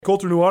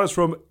Colter Nuanez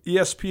from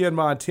ESPN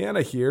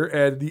Montana here,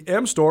 and the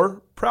M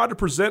Store, proud to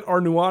present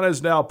our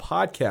Nuanez Now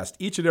podcast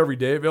each and every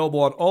day, available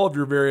on all of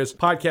your various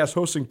podcast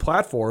hosting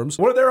platforms.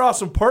 One of their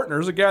awesome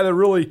partners, a guy that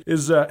really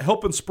is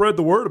helping spread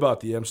the word about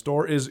the M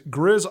Store, is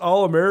Grizz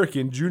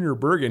All-American Junior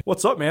Bergen.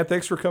 What's up, man?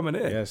 Thanks for coming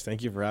in. Yes,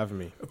 thank you for having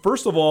me.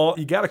 First of all,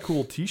 you got a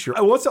cool t-shirt.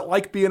 What's it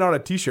like being on a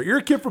t-shirt? You're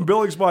a kid from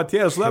Billings,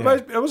 Montana, so that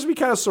must be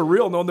kind of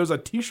surreal knowing there's a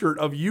t-shirt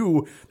of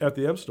you at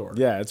the M Store.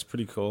 Yeah, it's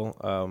pretty cool.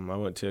 I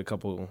went to a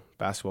couple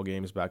basketball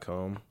games back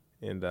home,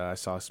 and I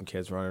saw some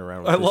kids running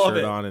around with the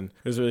shirt on, and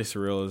it was really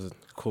surreal. It was a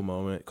cool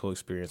moment, cool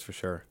experience for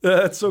sure.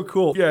 That's so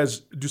cool. You guys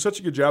do such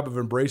a good job of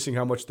embracing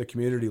how much the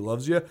community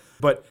loves you.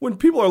 But when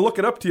people are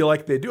looking up to you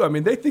like they do,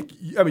 they think,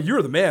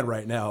 you're the man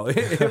right now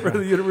for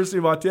the University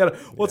of Montana.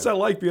 What's that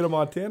like being a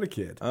Montana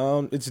kid?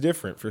 It's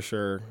different for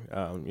sure.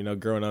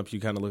 Growing up, you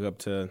kind of look up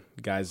to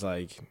guys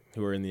like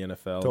who are in the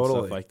NFL and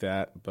stuff like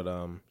that. But,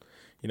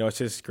 it's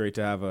just great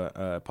to have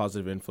a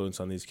positive influence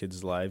on these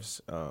kids' lives.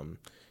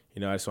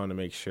 I just want to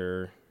make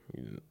sure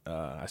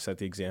I set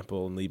the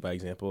example and lead by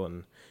example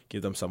and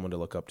give them someone to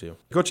look up to.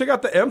 Go check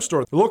out the M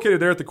Store. They're located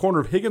there at the corner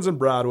of Higgins and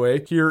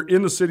Broadway here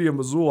in the city of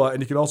Missoula,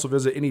 and you can also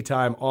visit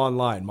anytime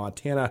online,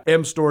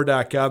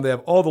 montanamstore.com. They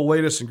have all the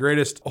latest and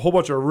greatest, a whole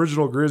bunch of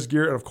original Grizz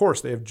gear, and of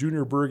course, they have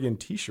Junior Bergen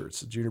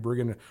t-shirts. Junior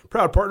Bergen,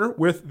 proud partner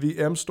with the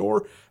M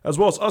Store, as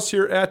well as us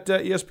here at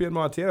ESPN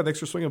Montana. Thanks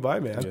for swinging by,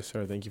 man. Yes,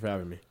 sir. Thank you for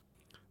having me.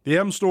 The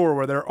M Store,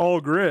 where they're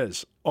all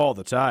Grizz all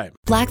the time.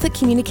 Blackfoot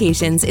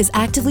Communications is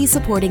actively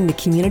supporting the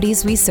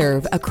communities we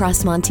serve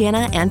across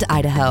Montana and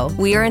Idaho.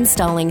 We are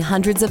installing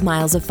hundreds of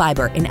miles of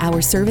fiber in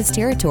our service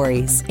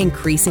territories,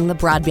 increasing the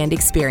broadband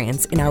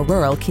experience in our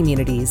rural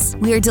communities.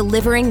 We are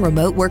delivering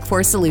remote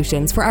workforce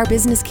solutions for our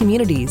business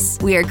communities.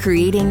 We are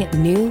creating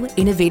new,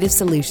 innovative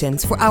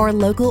solutions for our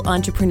local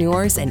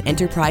entrepreneurs and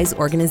enterprise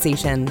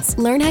organizations.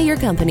 Learn how your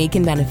company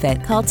can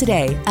benefit. Call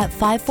today at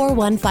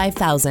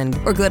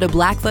 541-5000 or go to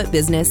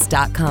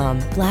blackfootbusiness.com.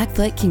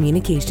 Blackfoot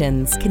Communications.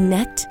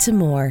 Connect to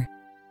more.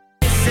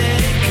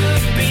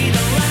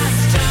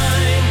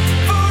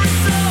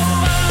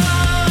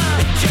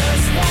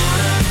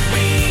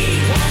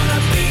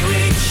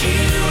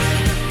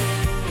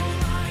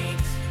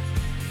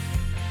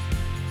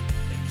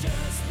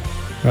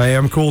 I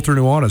am Colter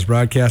Nuanez,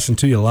 broadcasting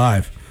to you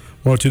live.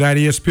 102.9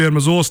 ESPN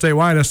Missoula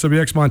statewide,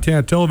 SWX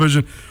Montana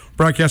Television,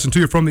 broadcasting to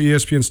you from the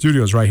ESPN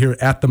studios right here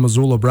at the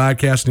Missoula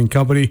Broadcasting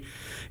Company.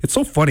 It's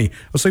so funny.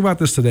 I was thinking about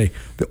this today.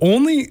 The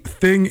only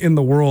thing in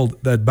the world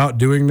about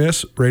doing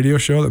this radio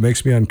show that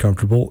makes me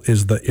uncomfortable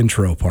is the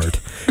intro part.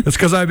 It's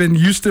because I've been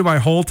used to my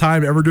whole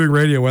time ever doing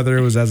radio, whether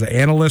it was as an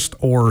analyst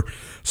or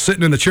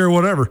sitting in the chair or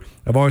whatever.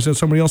 I've always had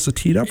somebody else to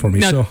tee it up for me.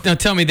 Now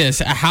tell me this.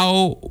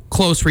 How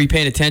close were you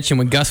paying attention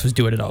when Gus was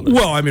doing it all the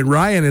time? Well,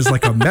 Ryan is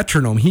like a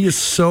metronome. He is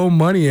so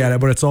money at it,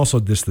 but it's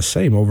also just the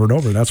same over and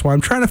over. That's why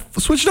I'm trying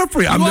to switch it up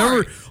for you.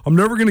 I'm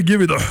never going to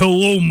give you the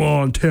hello,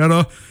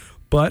 Montana.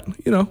 But,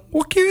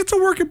 it's a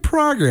work in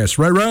progress,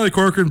 right? Riley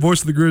Corcoran,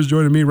 voice of the Grizz,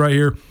 joining me right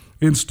here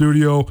in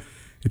studio.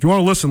 If you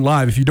want to listen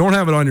live, if you don't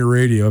have it on your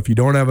radio, if you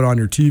don't have it on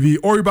your TV,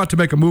 or you're about to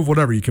make a move,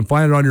 whatever, you can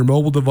find it on your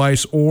mobile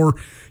device or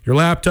your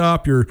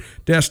laptop, your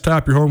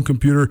desktop, your home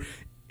computer,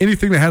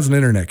 anything that has an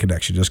internet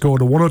connection. Just go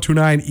to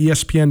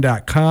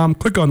 1029ESPN.com,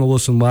 click on the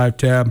Listen Live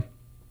tab.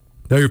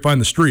 There you'll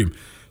find the stream.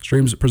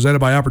 Streams presented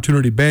by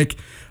Opportunity Bank.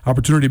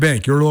 Opportunity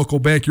Bank, your local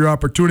bank, your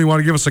opportunity. Want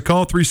to give us a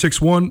call,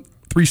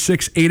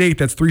 361-3688.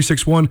 That's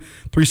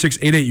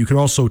 361-3688. You can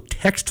also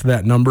text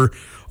that number.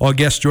 All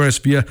guests join us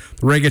via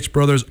the Regich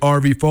Brothers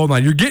RV phone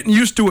line. You're getting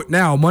used to it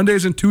now.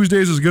 Mondays and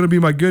Tuesdays is going to be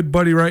my good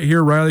buddy right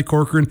here, Riley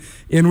Corcoran,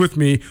 in with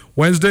me.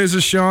 Wednesdays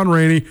is Sean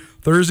Rainey.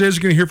 Thursdays,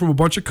 you're going to hear from a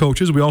bunch of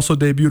coaches. We also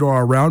debuted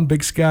our Round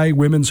Big Sky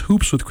Women's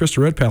Hoops with Krista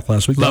Redpath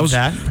last week. Love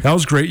that. That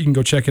was great. You can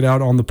go check it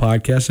out on the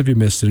podcast if you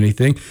missed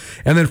anything.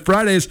 And then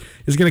Fridays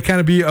is going to kind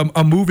of be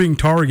a moving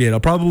target. I'll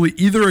probably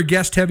either a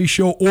guest-heavy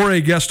show or a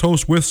guest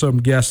host with some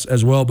guests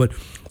as well. But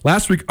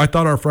last week, I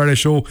thought our Friday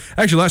show,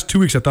 actually last 2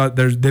 weeks, I thought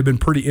they've been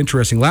pretty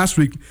interesting. Last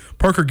week,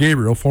 Parker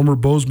Gabriel, former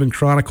Bozeman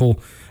Chronicle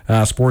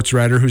sports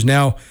writer, who's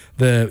now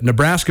the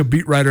Nebraska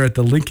beat writer at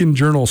the Lincoln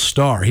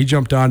Journal-Star. He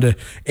jumped on to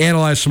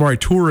analyze Samori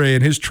Toure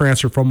and his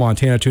transfer from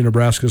Montana to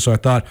Nebraska, so I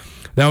thought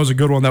that was a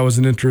good one. That was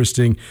an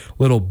interesting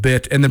little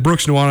bit. And then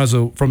Brooks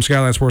Nuanez from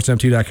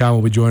SkylineSportsMT.com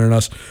will be joining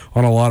us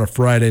on a lot of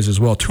Fridays as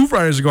well. 2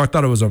 Fridays ago, I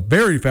thought it was a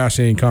very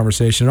fascinating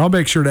conversation, and I'll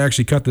make sure to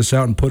actually cut this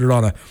out and put it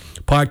on a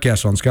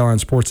podcast on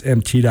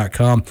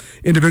SkylineSportsMT.com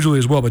individually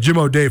as well. But Jim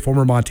O'Day,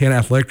 former Montana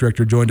Athletic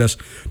Director, joined us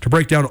to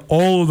break down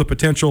all of the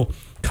potential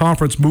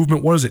conference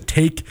movement. What does it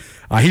take?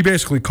 He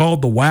basically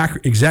called the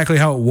WAC exactly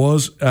how it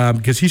was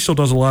because he still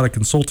does a lot of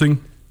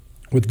consulting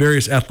with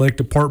various athletic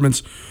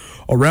departments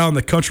around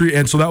the country,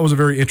 and so that was a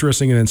very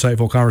interesting and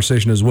insightful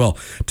conversation as well.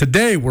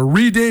 Today, we're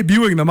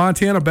re-debuting the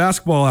Montana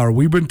Basketball Hour.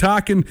 We've been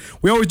talking,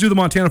 we always do the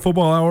Montana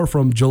Football Hour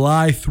from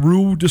July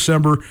through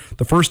December,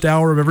 the first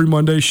hour of every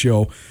Monday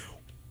show.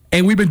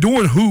 And we've been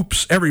doing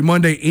hoops every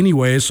Monday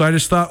anyway, so I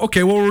just thought,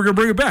 okay, well, we're going to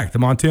bring it back, the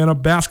Montana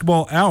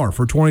Basketball Hour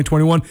for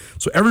 2021.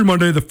 So every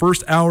Monday, the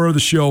first hour of the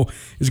show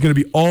is going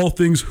to be all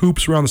things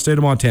hoops around the state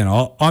of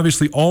Montana.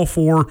 Obviously, all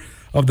 4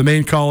 of the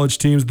main college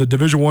teams, the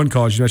Division I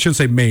college, I shouldn't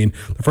say main,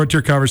 the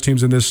Frontier Conference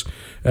teams in this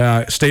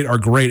state are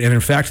great. And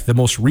in fact, the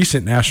most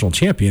recent national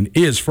champion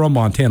is from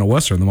Montana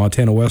Western, the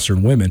Montana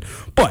Western women.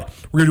 But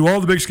we're going to do all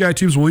the Big Sky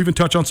teams. We'll even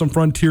touch on some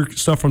Frontier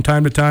stuff from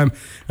time to time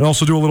and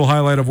also do a little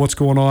highlight of what's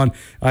going on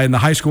in the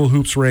high school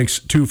hoops ranks,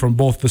 too, from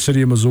both the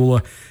city of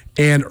Missoula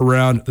and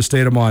around the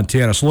state of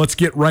Montana. So let's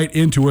get right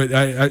into it.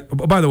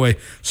 By the way,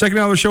 second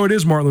hour of the show, it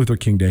is Martin Luther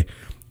King Day.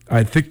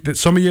 I think that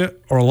some of you,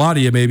 or a lot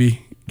of you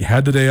maybe,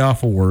 had the day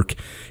off of work.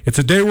 It's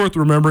a day worth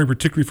remembering,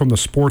 particularly from the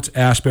sports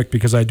aspect,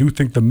 because I do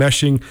think the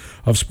meshing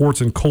of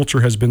sports and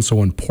culture has been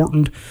so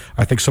important.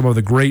 I think some of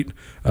the great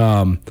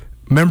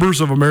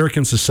members of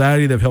American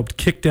society that have helped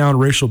kick down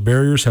racial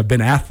barriers have been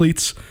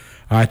athletes.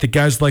 I think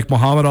guys like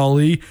Muhammad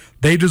Ali,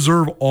 they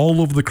deserve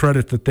all of the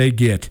credit that they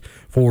get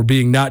for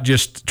being not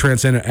just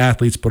transcendent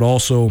athletes, but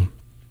also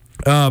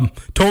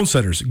tone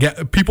setters,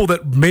 people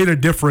that made a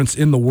difference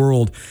in the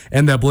world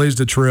and that blazed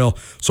a trail.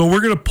 So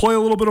we're going to play a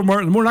little bit of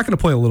Martin. We're not going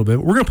to play a little bit.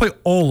 We're going to play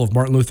all of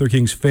Martin Luther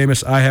King's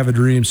famous "I Have a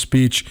Dream"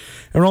 speech,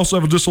 and we'll also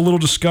have just a little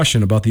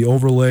discussion about the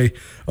overlay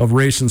of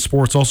race in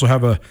sports. Also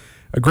have a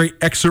great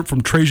excerpt from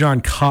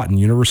Trajan Cotton,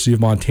 University of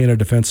Montana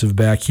defensive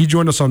back. He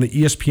joined us on the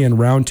ESPN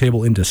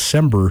Roundtable in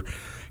December.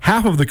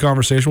 Half of the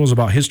conversation was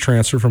about his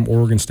transfer from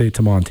Oregon State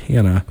to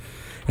Montana,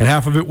 and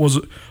half of it was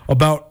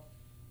about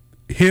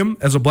him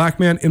as a black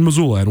man in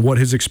Missoula and what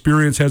his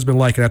experience has been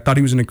like. And I thought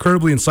he was an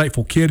incredibly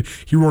insightful kid.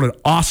 He wrote an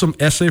awesome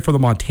essay for the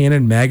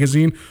Montanan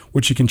magazine,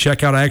 which you can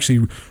check out. I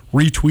actually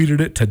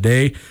retweeted it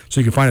today, so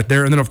you can find it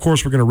there. And then, of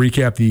course, we're going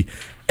to recap the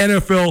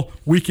NFL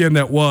weekend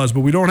that was, but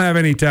we don't have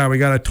any time. We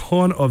got a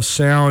ton of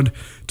sound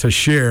to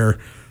share.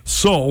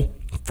 So,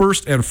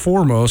 first and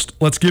foremost,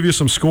 let's give you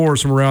some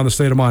scores from around the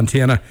state of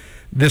Montana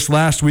this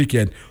last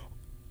weekend.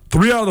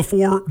 3 out of the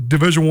 4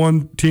 Division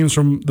I teams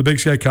from the Big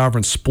Sky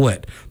Conference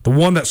split. The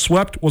one that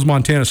swept was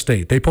Montana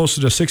State. They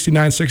posted a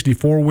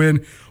 69-64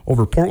 win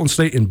over Portland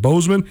State in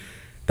Bozeman.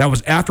 That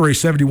was after a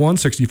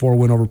 71-64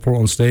 win over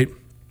Portland State.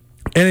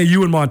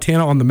 NAU and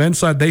Montana on the men's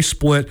side, they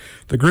split.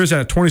 The Grizz had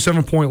a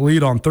 27-point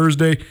lead on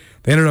Thursday.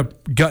 They ended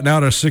up gutting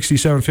out a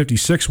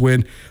 67-56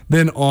 win.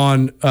 Then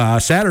on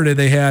Saturday,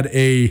 they had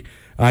a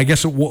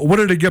what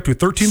did it get to?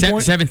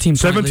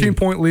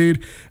 17-point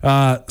lead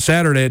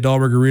Saturday at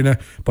Dahlberg Arena,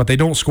 but they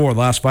don't score the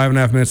last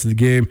 5.5 minutes of the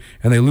game,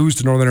 and they lose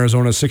to Northern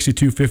Arizona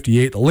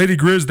 62-58. The Lady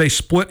Grizz, they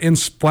split in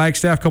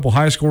Flagstaff, a couple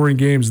high-scoring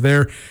games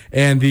there,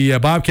 and the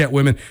Bobcat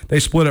women, they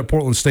split at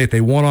Portland State.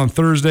 They won on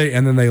Thursday,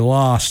 and then they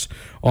lost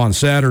on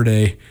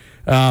Saturday.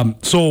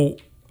 So,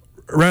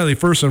 Riley,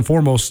 first and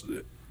foremost,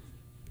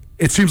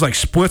 it seems like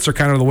splits are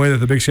kind of the way that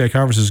the Big Sky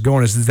Conference is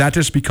going. Is that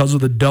just because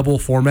of the double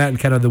format and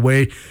kind of the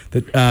way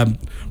that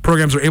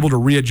programs are able to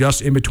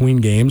readjust in between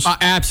games? I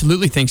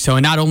absolutely think so.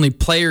 And not only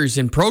players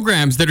and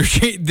programs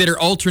that are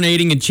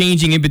alternating and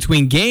changing in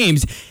between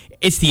games.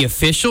 It's the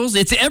officials.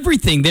 It's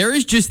everything. There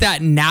is just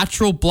that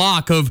natural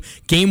block of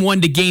game 1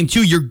 to game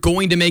 2. You're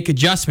going to make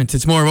adjustments.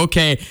 It's more of,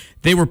 okay,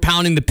 they were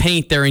pounding the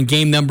paint there in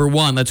game number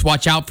 1. Let's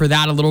watch out for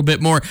that a little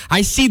bit more.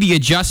 I see the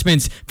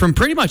adjustments from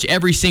pretty much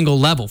every single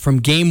level, from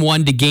game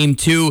 1 to game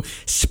 2.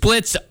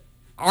 Splits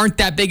aren't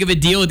that big of a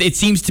deal. It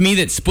seems to me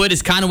that split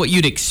is kind of what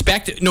you'd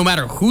expect no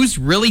matter who's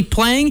really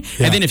playing.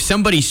 Yeah. And then if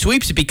somebody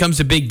sweeps, it becomes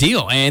a big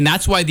deal. And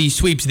that's why these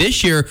sweeps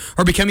this year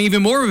are becoming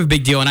even more of a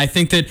big deal. And I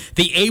think that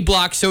the A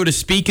block, so to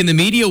speak, in the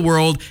media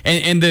world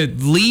and the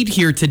lead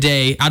here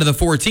today out of the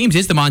 4 teams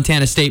is the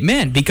Montana State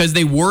men, because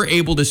they were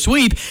able to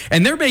sweep.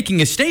 And they're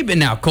making a statement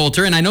now,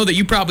 Coulter. And I know that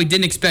you probably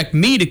didn't expect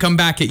me to come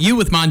back at you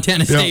with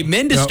Montana State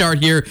men to start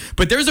here,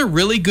 but there's a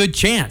really good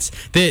chance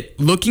that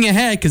looking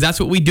ahead, because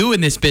that's what we do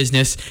in this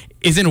business,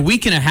 is in a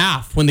week and a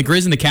half when the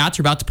Grizz and the Cats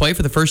are about to play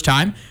for the first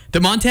time,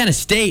 that Montana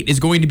State is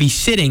going to be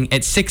sitting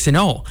at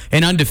 6-0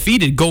 and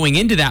undefeated going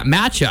into that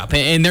matchup.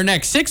 And their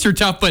next 6 are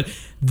tough, but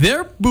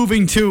they're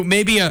moving to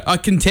maybe a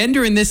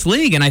contender in this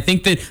league. And I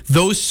think that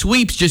those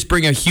sweeps just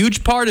bring a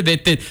huge part of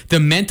it, that the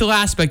mental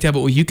aspect of it,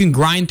 where you can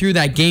grind through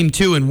that game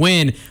 2 and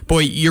win, boy,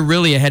 you're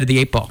really ahead of the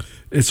 8 ball.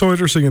 It's so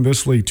interesting in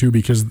this league, too,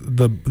 because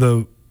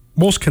the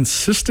most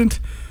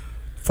consistent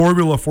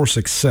formula for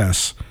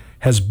success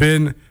has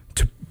been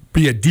to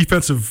be a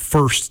defensive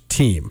first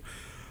team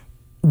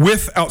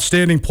with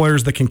outstanding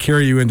players that can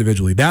carry you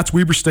individually. That's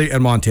Weber State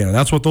and Montana.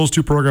 That's what those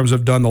 2 programs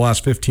have done the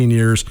last 15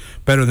 years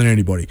better than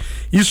anybody.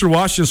 Eastern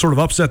Washington sort of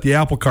upset the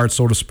apple cart,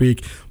 so to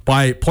speak,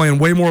 by playing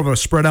way more of a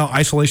spread out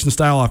isolation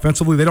style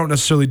offensively. They don't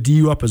necessarily D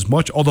you up as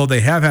much, although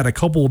they have had a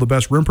couple of the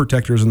best rim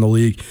protectors in the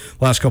league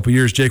the last couple of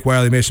years, Jake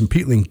Wiley, Mason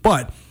Peatling.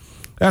 But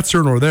that's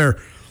here nor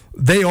there.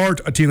 They are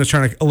a team that's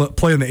trying to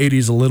play in the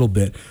 80s a little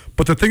bit.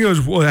 But the thing that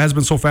has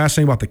been so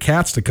fascinating about the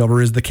Cats to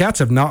cover is the Cats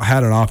have not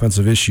had an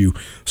offensive issue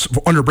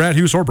under Brad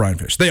Hughes or Brian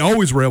Fish. They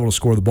always were able to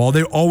score the ball.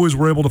 They always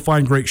were able to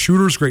find great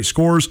shooters, great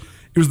scorers,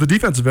 It was the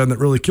defensive end that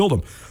really killed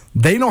them.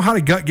 They know how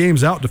to gut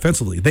games out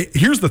defensively.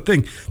 Here's the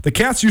thing. The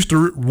Cats used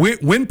to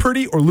win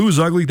pretty or lose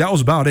ugly. That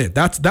was about it.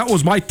 That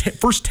was my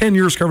first 10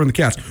 years covering the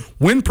Cats.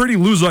 Win pretty,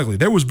 lose ugly.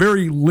 There was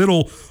very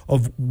little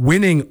of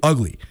winning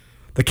ugly.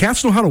 The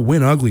Cats know how to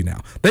win ugly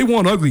now. They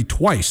won ugly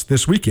twice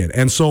this weekend.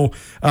 And so,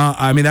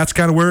 that's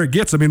kind of where it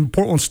gets.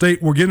 Portland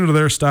State, we'll get into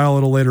their style a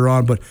little later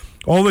on, but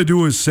all they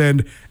do is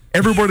send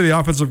everybody to the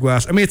offensive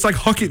glass. It's like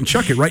huck it and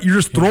chuck it, right? You're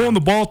just throwing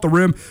the ball at the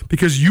rim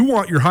because you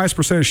want your highest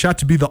percentage shot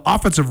to be the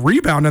offensive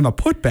rebound and the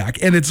putback.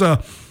 And it's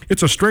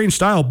a strange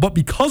style. But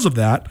because of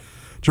that,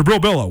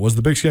 Jabril Bello was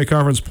the Big Sky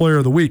Conference Player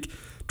of the Week.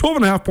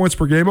 12.5 points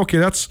per game. Okay,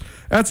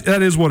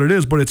 that is what it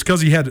is, but it's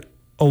because he had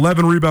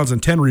 11 rebounds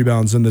and 10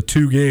 rebounds in the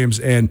 2 games,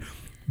 and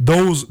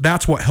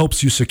that's what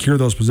helps you secure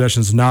those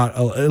possessions, not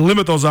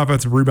limit those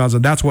offensive rebounds,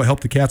 and that's what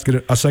helped the Cats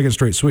get a second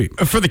straight sweep.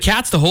 For the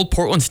Cats to hold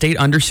Portland State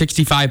under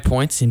 65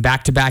 points in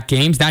back-to-back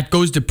games, that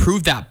goes to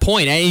prove that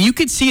point. And you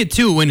could see it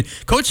too when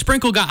Coach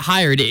Sprinkle got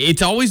hired.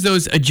 It's always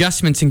those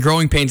adjustments and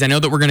growing pains. I know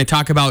that we're going to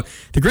talk about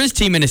the Grizz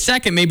team in a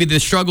second, maybe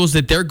the struggles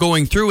that they're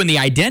going through and the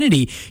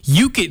identity.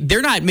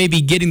 They're not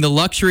maybe getting the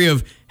luxury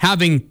of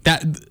having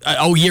that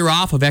a year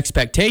off of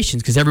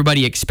expectations because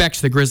everybody expects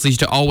the Grizzlies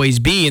to always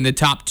be in the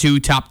top 2,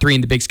 top 3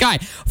 in the Big Sky.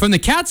 From the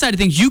Cat side of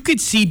things, you could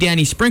see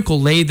Danny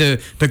Sprinkle lay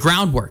the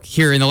groundwork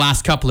here in the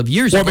last couple of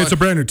years. Well, it's a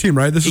brand new team,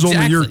 right? This is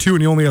only year 2,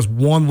 and he only has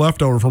 1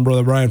 leftover from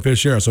brother Brian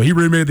Fischera. So he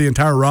remade the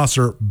entire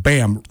roster,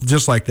 bam,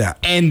 just like that.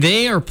 And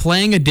they are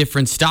playing a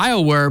different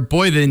style where,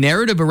 boy, the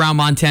narrative around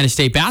Montana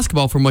State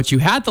basketball from what you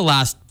had the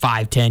last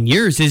 5-10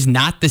 years is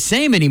not the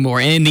same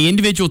anymore. And the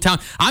individual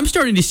talent, I'm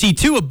starting to see,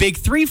 too, a big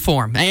 3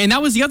 form. And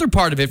that was the other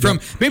part of it. From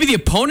maybe the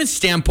opponent's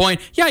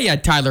standpoint, you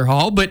had Tyler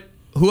Hall, but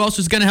who else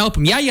was going to help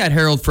him? You had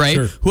Harold Frey.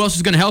 Sure. Who else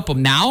was going to help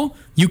him? Now,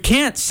 you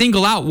can't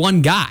single out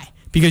one guy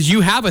because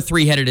you have a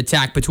 3-headed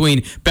attack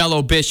between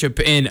Bello, Bishop,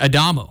 and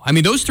Adamo.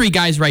 Those 3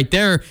 guys right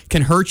there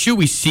can hurt you.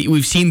 We've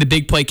seen the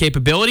big play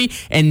capability,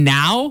 and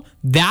now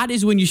that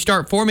is when you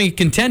start forming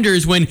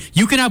contenders, when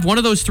you can have one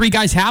of those 3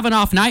 guys have an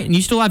off night and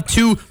you still have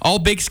 2 all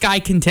Big Sky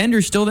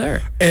contenders still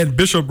there. And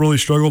Bishop really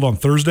struggled on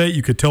Thursday.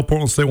 You could tell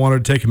Portland State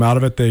wanted to take him out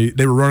of it.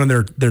 They were running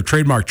their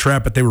trademark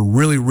trap, but they were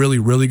really, really,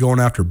 really going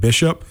after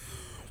Bishop.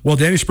 Well,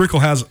 Danny Sprinkle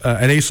has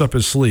an ace up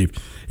his sleeve.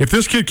 If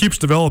this kid keeps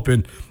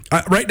developing,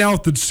 right now,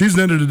 if the season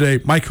ended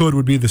today, Mike Hood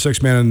would be the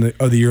 6th man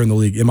of the year in the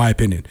league, in my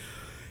opinion.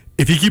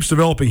 If he keeps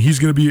developing, he's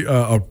going to be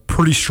a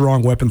pretty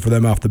strong weapon for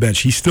them off the bench.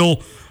 He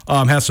still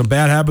has some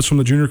bad habits from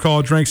the junior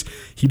college ranks.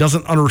 He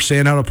doesn't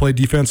understand how to play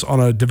defense on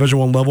a Division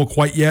I level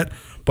quite yet,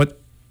 but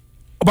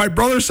my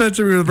brother said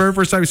to me the very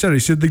first time he said it, he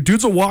said, the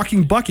dude's a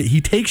walking bucket. He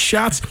takes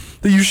shots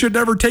that you should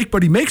never take,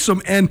 but he makes them,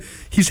 and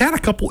he's had a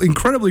couple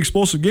incredibly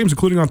explosive games,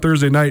 including on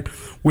Thursday night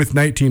with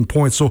 19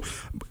 points. So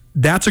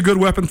that's a good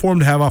weapon for him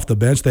to have off the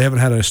bench. They haven't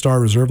had a star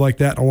reserve like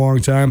that in a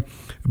long time.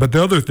 But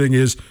the other thing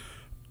is,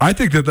 I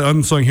think that the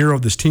unsung hero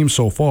of this team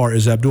so far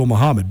is Abdul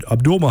Muhammad.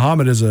 Abdul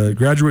Muhammad is a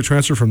graduate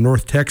transfer from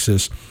North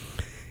Texas.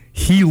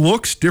 He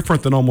looks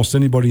different than almost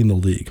anybody in the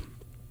league.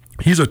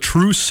 He's a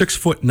true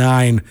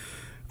 6'9",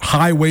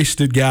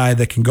 high-waisted guy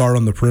that can guard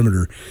on the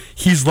perimeter.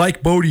 He's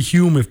like Bodie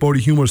Hume if Bodie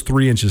Hume was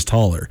 3 inches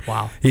taller.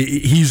 Wow.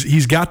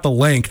 He's got the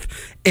length,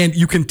 and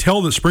you can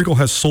tell that Sprinkle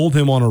has sold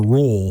him on a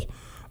role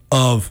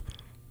of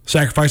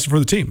sacrificing for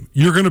the team.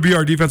 You're going to be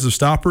our defensive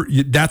stopper.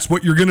 That's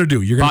what you're going to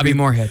do. You're going Bobby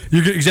Moorhead.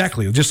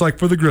 Exactly. Just like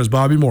for the Grizz,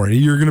 Bobby Moorhead.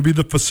 You're going to be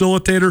the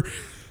facilitator.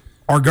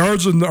 Our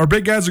guards and our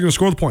big guys are going to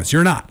score the points.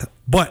 You're not.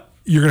 But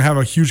you're going to have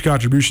a huge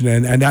contribution,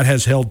 and that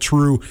has held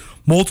true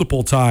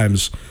multiple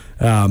times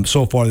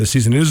so far this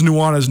season. It is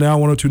Nuanez now,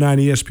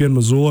 102.9 ESPN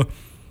Missoula.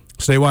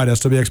 Statewide,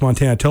 SWX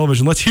Montana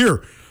Television. Let's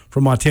hear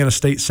from Montana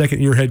State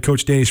second-year head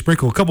coach Danny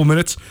Sprinkle. A couple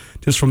minutes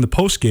just from the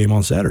post-game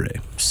on Saturday.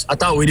 I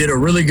thought we did a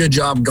really good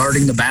job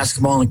guarding the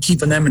basketball and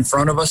keeping them in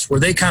front of us, where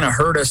they kind of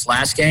hurt us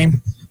last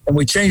game. And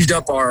we changed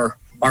up our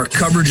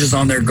coverages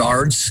on their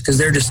guards because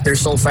they're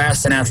so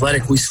fast and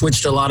athletic. We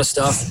switched a lot of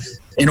stuff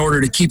in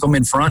order to keep them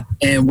in front,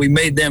 and we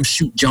made them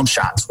shoot jump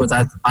shots, which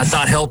I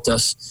thought helped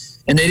us.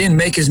 And they didn't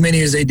make as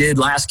many as they did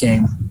last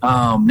game.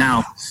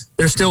 Now,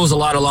 there still was a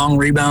lot of long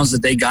rebounds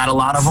that they got a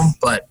lot of them,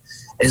 but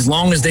as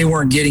long as they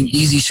weren't getting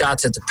easy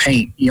shots at the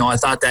paint, I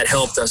thought that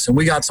helped us. And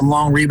we got some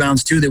long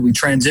rebounds, too, that we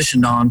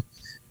transitioned on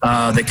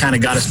that kind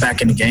of got us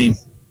back in the game.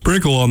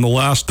 Sprinkle on the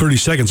last 30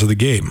 seconds of the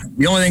game.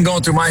 The only thing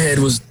going through my head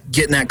was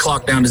getting that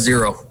clock down to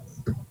 0.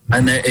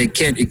 And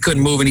it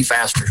couldn't move any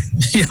faster.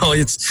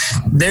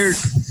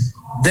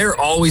 They're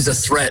always a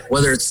threat.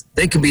 Whether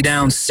they could be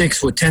down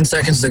 6 with 10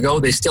 seconds to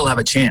go, they still have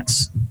a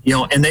chance.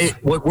 And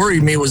what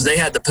worried me was they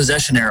had the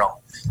possession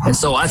arrow. And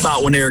so I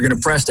thought when they were going to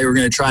press, they were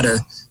going to try to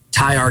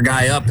tie our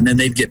guy up, and then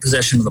they'd get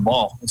possession of the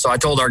ball. And so I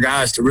told our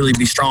guys to really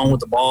be strong with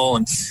the ball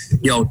and,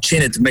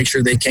 chin it to make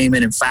sure they came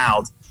in and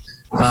fouled.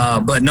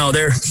 But no,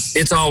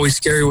 it's always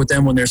scary with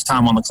them when there's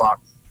time on the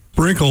clock.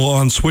 Sprinkle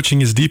on switching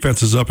his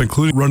defenses up,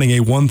 including running a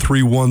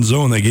 1-3-1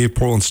 zone that gave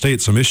Portland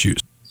State some issues.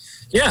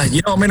 Yeah,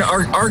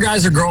 our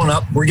guys are growing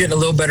up. We're getting a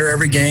little better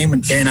every game,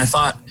 and I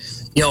thought,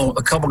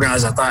 a couple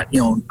guys, I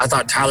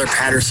thought Tyler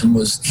Patterson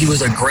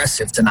was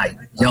aggressive tonight.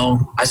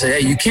 I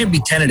said, hey, you can't be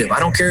tentative. I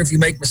don't care if you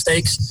make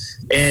mistakes.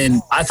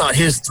 And I thought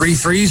his 3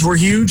 threes were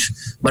huge,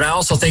 but I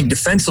also think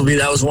defensively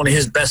that was one of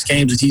his best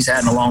games that he's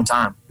had in a long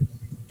time.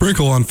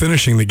 Sprinkle on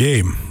finishing the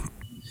game.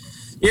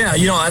 Yeah,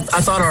 I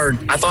thought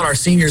our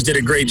seniors did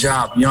a great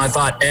job. I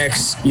thought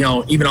X,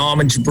 even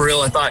Almond,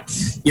 Jabril, I thought,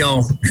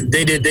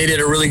 they did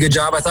a really good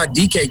job. I thought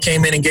DK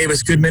came in and gave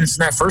us good minutes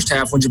in that first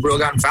half when Jabril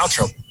got in foul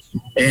trouble.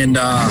 And,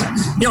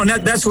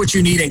 that's what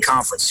you need in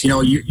conference.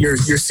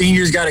 Your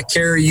seniors got to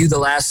carry you the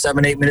last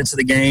 7-8 minutes of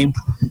the game.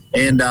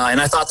 And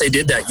I thought they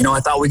did that. I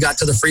thought we got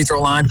to the free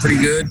throw line pretty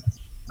good.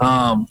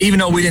 Even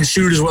though we didn't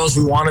shoot as well as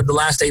we wanted the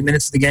last 8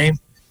 minutes of the game.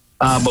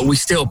 But we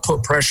still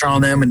put pressure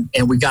on them,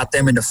 and we got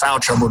them into foul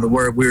trouble to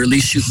where we were at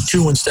least shooting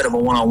 2 instead of a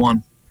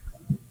 1-on-1.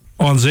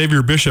 On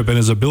Xavier Bishop and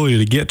his ability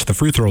to get to the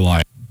free throw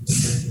line.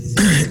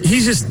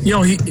 He's just,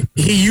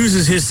 he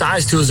uses his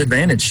size to his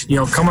advantage.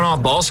 Coming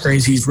off ball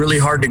screens, he's really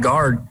hard to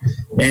guard.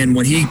 And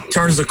when he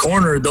turns the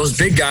corner, those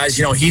big guys,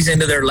 he's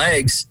into their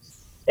legs.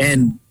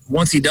 And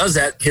once he does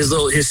that,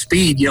 his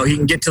speed, he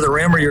can get to the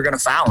rim or you're going to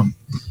foul him.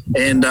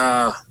 And,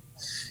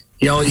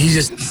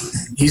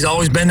 he's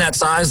always been that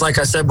size, like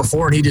I said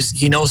before, and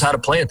he knows how to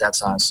play at that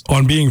size.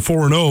 On being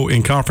 4-0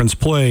 in conference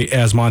play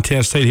as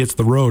Montana State hits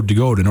the road to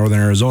go to Northern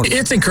Arizona.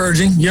 It's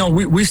encouraging.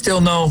 We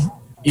still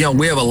know,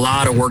 we have a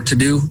lot of work to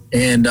do,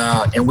 and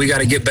we got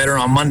to get better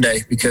on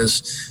Monday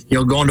because,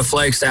 going to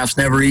Flagstaff's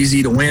never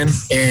easy to win,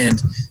 and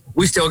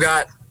we still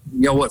got,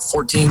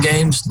 14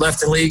 games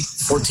left in league,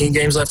 14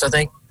 games left, I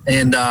think.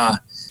 And,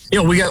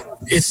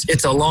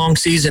 it's a long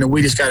season, and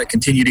we just got to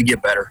continue to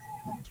get better.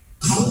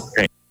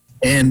 Okay.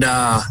 And,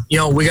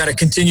 we got to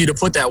continue to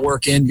put that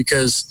work in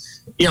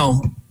because,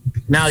 now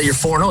that you're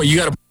 4-0, you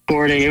got to.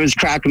 It was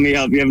cracking me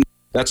up.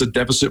 That's a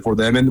deficit for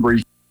them.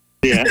 And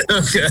yeah.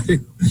 Okay.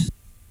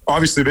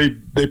 Obviously,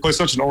 they play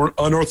such an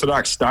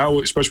unorthodox style,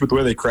 especially with the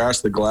way they crash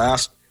the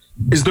glass.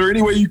 Is there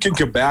any way you can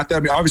combat that? I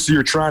mean, obviously,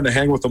 you're trying to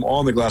hang with them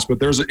on the glass,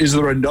 but is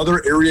there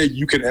another area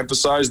you can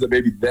emphasize that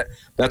maybe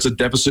that's a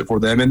deficit for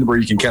them in where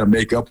you can kind of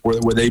make up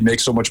where they make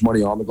so much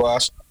money on the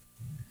glass?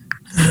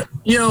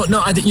 No,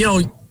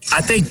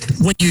 I think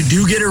when you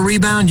do get a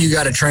rebound, you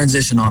got to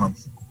transition on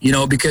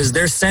them, because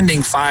they're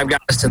sending 5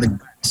 guys to the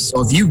glass.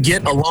 So if you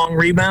get a long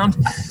rebound,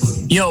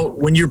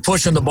 when you're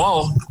pushing the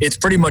ball, it's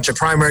pretty much a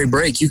primary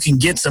break. You can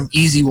get some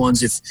easy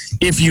ones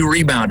if you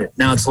rebound it.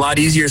 Now, it's a lot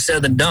easier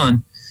said than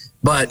done,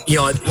 but,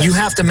 you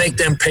have to make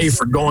them pay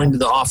for going to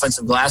the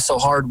offensive glass so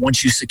hard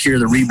once you secure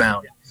the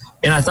rebound.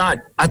 And I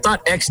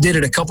thought X did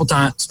it a couple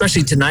times,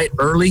 especially tonight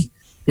early.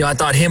 I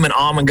thought him and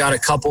Almond got a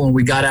couple, and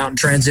we got out in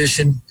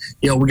transition.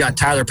 We got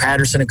Tyler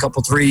Patterson a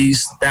couple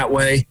threes that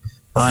way.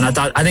 And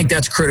I think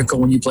that's critical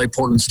when you play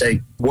Portland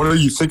State. What do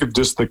you think of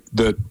just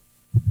the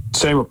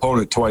same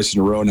opponent twice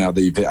in a row now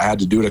that you've had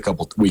to do it a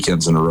couple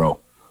weekends in a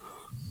row?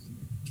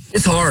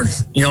 It's hard.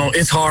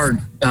 It's hard.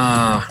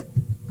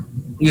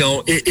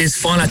 It's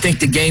fun. I think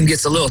the game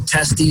gets a little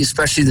testy,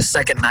 especially the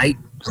second night.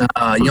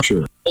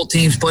 Sure. Both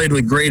teams played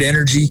with great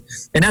energy,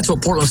 and that's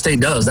what Portland State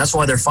does. That's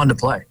why they're fun to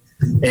play.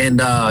 And,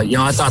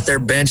 I thought their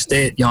bench,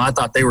 I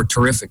thought they were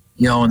terrific,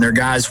 and their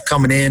guys were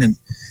coming in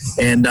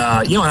and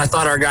I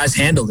thought our guys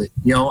handled it.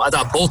 I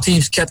thought both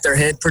teams kept their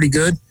head pretty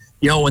good,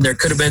 when there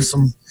could have been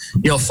some,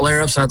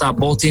 flare-ups. And I thought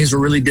both teams were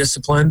really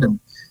disciplined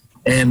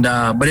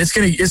but it's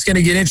going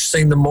to get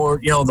interesting the more,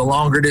 the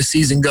longer this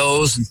season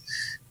goes and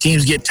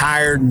teams get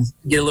tired and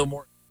get a little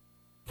more.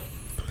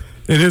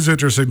 It is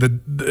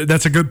interesting.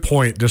 That's a good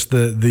point. Just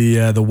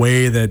the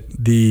way that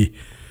the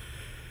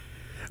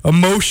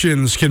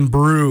emotions can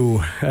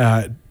brew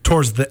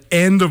towards the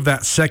end of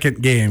that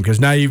second game, because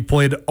now you've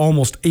played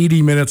almost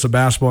 80 minutes of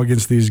basketball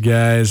against these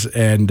guys,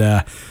 and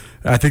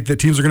I think that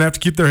teams are going to have to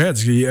keep their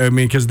heads. I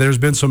mean, because there's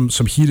been some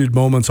heated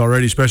moments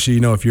already, especially,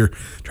 if you're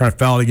trying to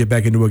foul to get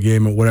back into a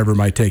game or whatever it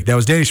might take. That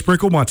was Danny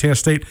Sprinkle, Montana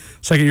State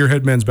second-year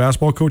head men's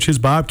basketball coach. His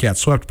Bobcats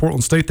swept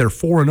Portland State. They're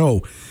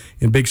 4-0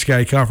 in Big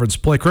Sky Conference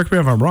play. Correct me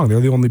if I'm wrong. They're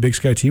the only Big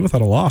Sky team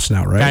without a loss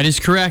now, right? That is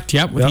correct.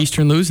 Yep, with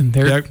Eastern losing.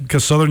 Yeah,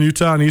 because Southern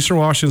Utah and Eastern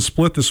Washington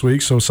split this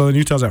week. So Southern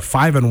Utah's at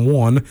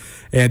 5-1,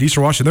 and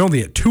Eastern Washington, they're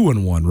only at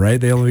 2-1,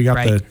 right? They only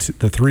got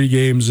the 3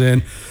 games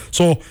in.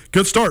 So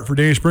good start for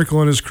Danny Sprinkle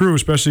and his crew,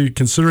 especially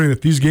considering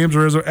that these games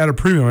are at a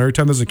premium. Every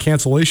time there's a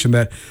cancellation,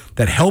 that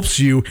helps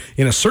you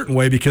in a certain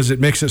way because it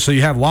makes it so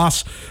you have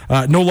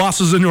no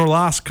losses in your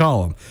loss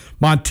column.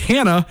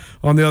 Montana,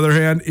 on the other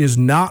hand, is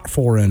not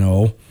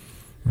 4-0.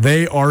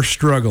 They are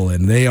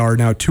struggling. They are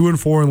now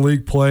 2-4 in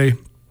league play,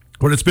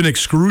 but it's been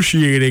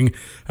excruciating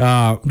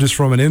just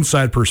from an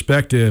inside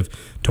perspective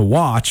to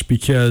watch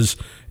because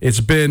it's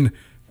been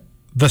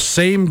the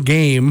same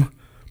game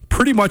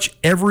pretty much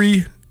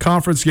every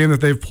conference game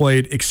that they've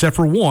played except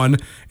for one,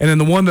 and then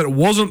the one that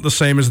wasn't the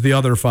same as the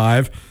other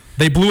 5,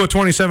 they blew a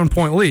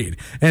 27-point lead.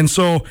 And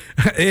so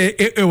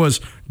it was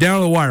down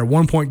to the wire,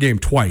 1-point game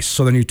twice,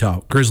 Southern Utah.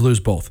 Grizz lose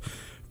both.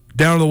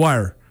 Down to the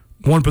wire.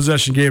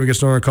 one-possession game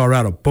against Northern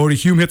Colorado. Bodie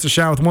Hume hits a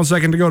shot with 1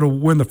 second to go to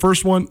win the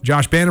first one.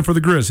 Josh Bannon for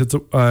the Grizz hits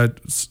a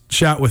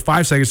shot with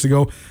 5 seconds to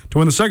go to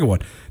win the second one.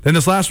 Then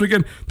this last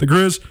weekend, the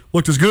Grizz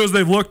looked as good as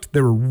they've looked.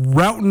 They were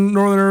routing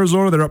Northern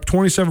Arizona. They're up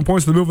 27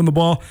 points. They're moving the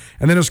ball.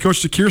 And then as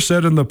Coach Shakir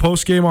said in the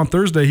post game on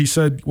Thursday, he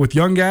said, with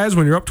young guys,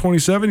 when you're up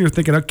 27, you're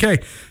thinking, okay,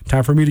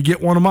 time for me to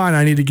get one of mine.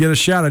 I need to get a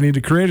shot. I need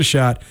to create a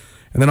shot.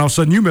 And then all of a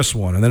sudden you miss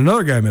one, and then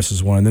another guy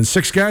misses one, and then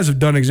 6 guys have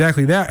done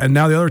exactly that, and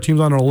now the other team's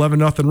on an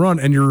 11-0 run,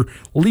 and your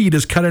lead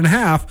is cut in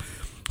half.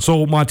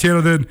 So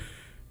Montana then,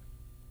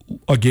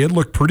 again,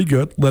 looked pretty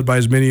good, led by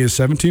as many as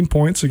 17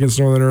 points against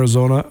Northern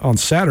Arizona on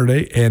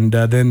Saturday, and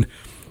then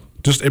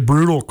just a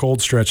brutal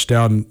cold stretch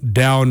down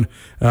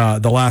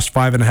the last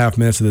 5.5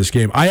 minutes of this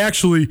game. I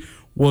actually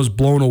was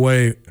blown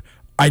away.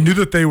 I knew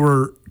that they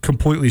were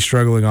completely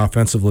struggling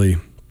offensively,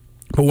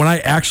 but when I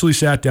actually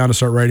sat down to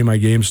start writing my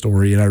game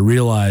story and I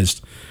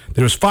realized that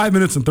it was 5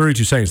 minutes and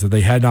 32 seconds that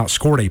they had not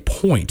scored a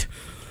point,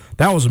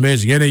 that was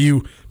amazing.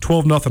 NAU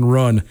 12-0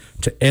 run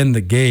to end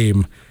the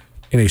game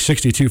in a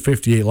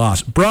 62-58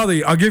 loss.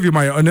 Broadly, I'll give you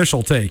my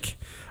initial take.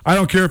 I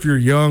don't care if you're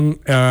young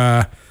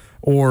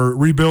or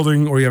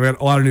rebuilding or you have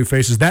a lot of new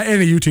faces. That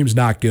NAU team's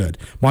not good.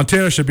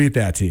 Montana should beat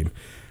that team.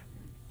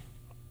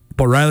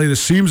 But, Riley,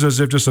 this seems as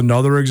if just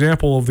another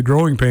example of the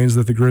growing pains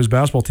that the Grizz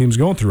basketball team's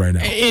going through right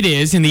now. It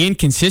is, and the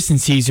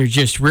inconsistencies are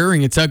just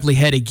rearing its ugly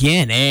head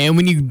again. And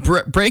when you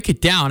break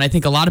it down, I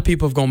think a lot of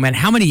people have gone, man,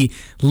 how many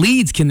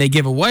leads can they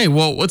give away?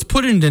 Well, let's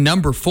put it into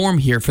number form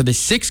here. For the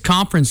 6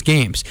 conference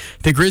games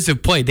the Grizz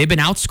have played, they've been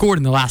outscored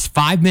in the last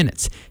 5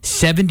 minutes,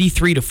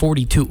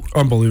 73-42.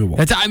 Unbelievable.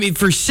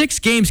 For 6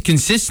 games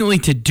consistently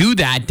to do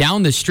that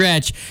down the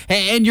stretch,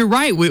 and you're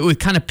right, with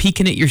kind of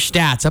peeking at your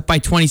stats, up by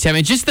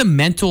 27, just the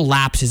mental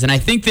lapses. And I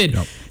think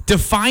that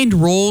defined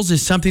roles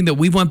is something that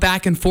we went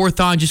back and forth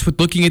on just with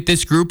looking at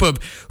this group of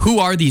who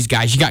are these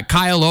guys. You got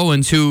Kyle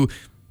Owens, who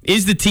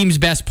is the team's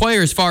best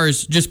player as far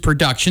as just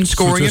production,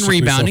 scoring, and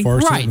rebounding. So far,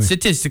 right, certainly.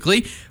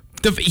 Statistically.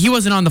 He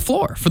wasn't on the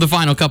floor for the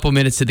final couple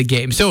minutes of the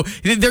game. So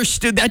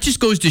that just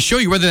goes to show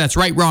you whether that's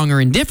right, wrong,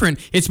 or indifferent.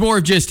 It's more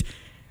of just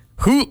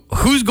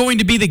who's going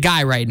to be the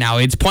guy right now.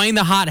 It's playing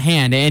the hot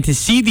hand, and to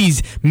see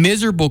these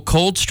miserable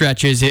cold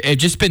stretches,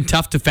 it's just been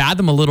tough to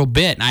fathom a little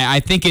bit. And I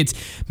think it's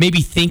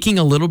maybe thinking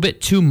a little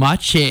bit too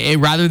much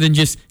rather than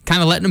just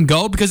kind of letting them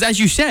go, because as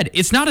you said,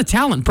 it's not a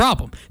talent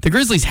problem. The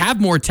Grizzlies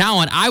have more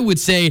talent, I would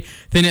say,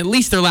 than at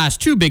least their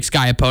last 2 Big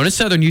Sky opponents.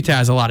 Southern Utah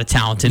has a lot of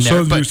talent in there.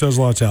 Southern Utah has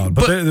a lot of talent,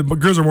 but the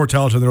Grizz are more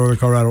talented than Northern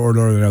Colorado or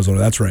Northern Arizona.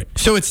 That's right.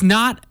 So it's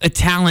not a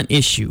talent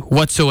issue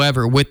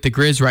whatsoever with the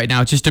Grizz right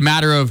now. It's just a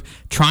matter of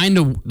trying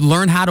to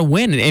learn how to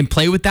win and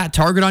play with that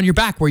target on your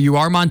back. Where you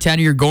are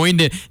Montana, you're going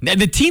to,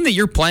 the team that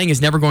you're playing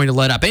is never going to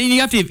let up. And you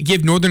have to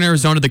give Northern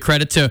Arizona the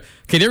credit to,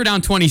 okay, they were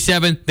down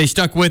 27, they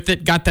stuck with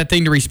it, got that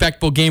thing to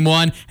respectable game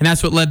 1, and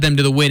that's what led them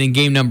to the win in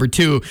game number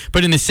 2.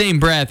 But in the same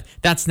breath,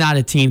 that's not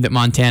a team that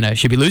Montana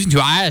should be losing to.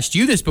 I asked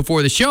you this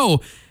before the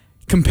show.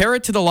 Compare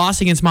it to the loss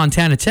against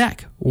Montana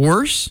Tech.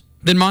 Worse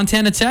than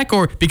Montana Tech,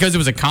 or because it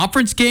was a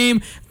conference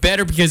game?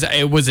 Better because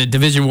it was a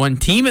Division I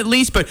team at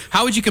least? But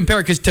how would you compare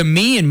it? Because to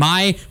me, in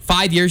my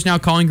 5 years now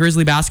calling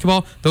Grizzly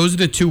basketball, those are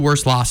the 2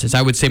 worst losses.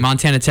 I would say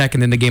Montana Tech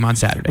and then the game on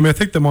Saturday. I mean, I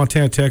think the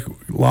Montana Tech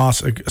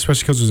loss,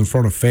 especially because it was in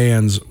front of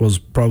fans, was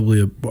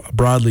probably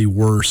broadly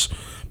worse.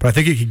 But I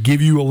think it could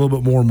give you a little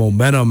bit more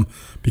momentum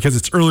because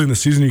it's early in the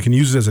season. You can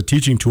use it as a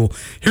teaching tool.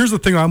 Here's the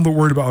thing I'm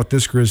worried about with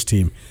this Grizz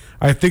team.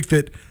 I think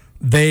that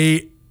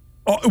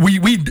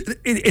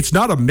it's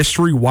not a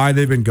mystery why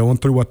they've been going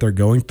through what they're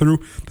going through.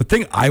 The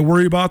thing I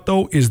worry about,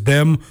 though, is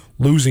them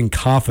losing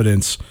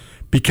confidence,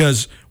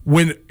 because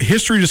when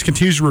history just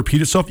continues to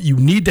repeat itself, you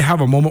need to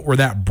have a moment where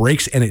that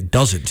breaks, and it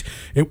doesn't.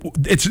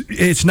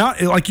 It's not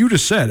like you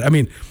just said. I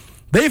mean,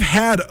 they've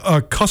had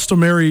a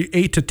customary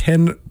 8 to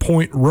 10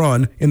 point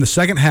run in the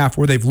second half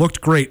where they've looked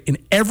great in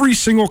every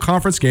single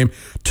conference game,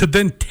 to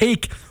then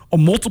take a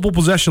multiple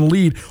possession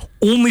lead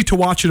only to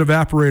watch it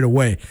evaporate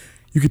away.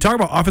 You can talk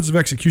about offensive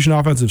execution,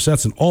 offensive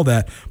sets, and all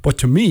that, but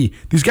to me,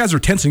 these guys are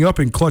tensing up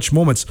in clutch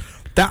moments.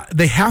 That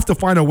they have to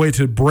find a way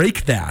to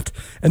break that,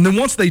 and then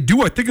once they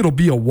do, I think it'll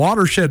be a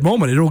watershed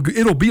moment.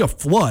 It'll be a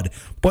flood.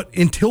 But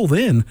until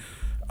then,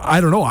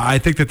 I don't know. I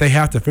think that they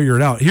have to figure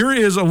it out. Here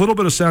is a little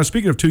bit of sound.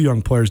 Speaking of 2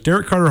 young players,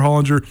 Derek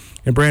Carter-Hollinger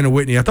and Brandon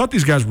Whitney. I thought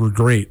these guys were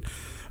great.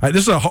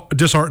 This is a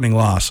disheartening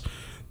loss.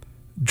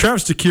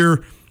 Travis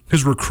DeCuire,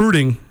 his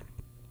recruiting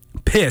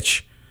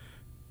pitch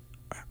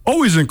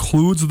always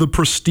includes the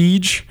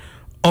prestige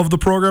of the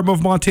program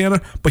of Montana,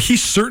 but he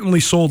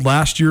certainly sold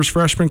last year's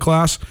freshman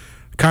class,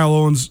 Kyle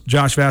Owens,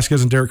 Josh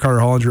Vasquez, and Derek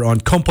Carter-Hollinger,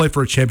 on come play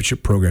for a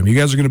championship program. You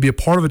guys are going to be a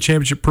part of a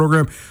championship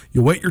program.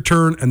 You'll wait your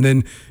turn, and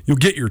then you'll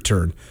get your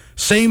turn.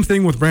 Same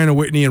thing with Brandon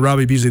Whitney and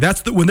Robbie Beasley.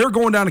 When they're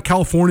going down to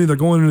California, they're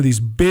going into these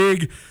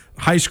big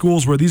high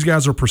schools where these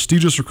guys are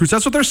prestigious recruits.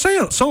 That's what they're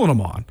selling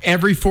them on.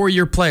 Every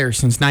 4-year player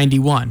since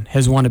 91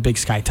 has won a Big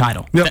Sky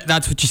title. Yep.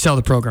 That's what you sell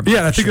the program.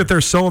 Yeah, I think that they're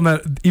selling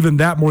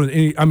that more than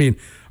any. I mean,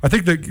 I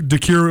think that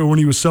DeCuire, when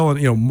he was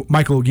selling,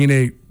 Michael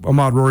Ogine,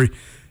 Ahmad Rory,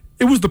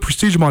 it was the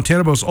prestige of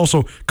Montana, but it's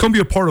also come be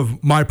a part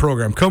of my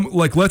program. Come,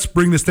 like, let's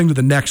bring this thing to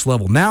the next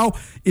level. Now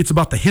it's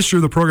about the history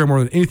of the program more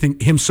than anything,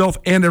 himself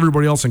and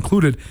everybody else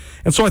included.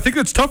 And so I think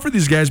that's tough for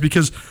these guys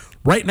because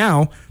right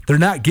now they're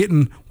not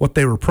getting what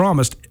they were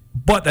promised.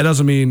 But that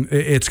doesn't mean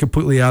it's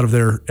completely out of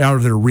their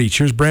reach.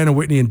 Here's Brandon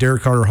Whitney and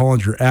Derek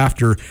Carter-Hollinger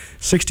after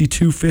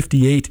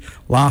 62-58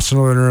 loss to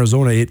Northern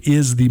Arizona. It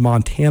is the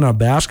Montana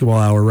Basketball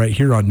Hour right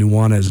here on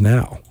Nuanez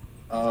Now.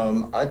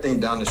 I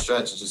think down the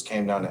stretch, it just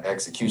came down to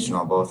execution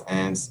on both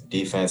ends,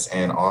 defense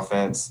and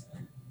offense.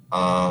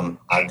 I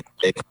think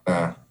they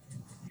kind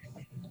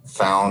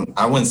of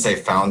I wouldn't say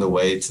found a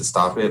way to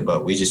stop it,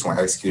 but we just weren't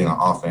executing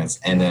on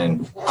offense. And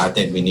then I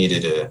think we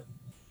needed to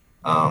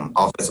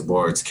offensive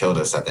boards killed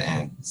us at the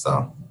end.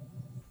 So,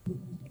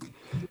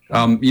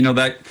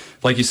 that,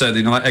 like you said,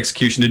 that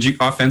execution. Did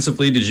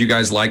you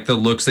guys like the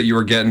looks that you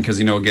were getting? Because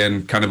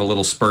again, kind of a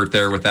little spurt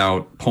there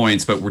without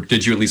points. But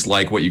did you at least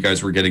like what you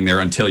guys were getting there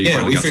until you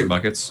finally got some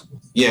buckets?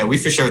 Yeah, we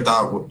for sure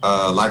thought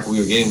like we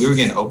were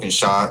getting open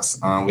shots.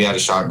 We had a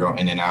shot go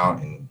in and out,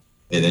 and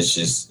it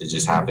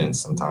just happens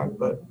sometimes.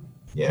 But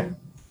yeah.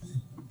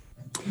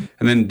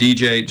 And then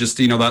DJ, just,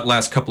 that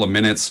last couple of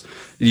minutes,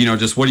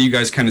 just what do you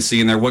guys kind of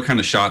see in there? What kind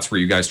of shots were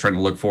you guys trying to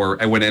look for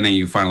when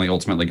NAU finally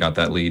ultimately got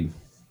that lead?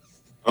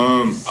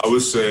 I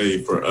would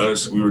say for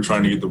us, we were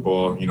trying to get the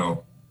ball,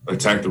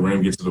 attack the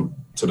rim, get to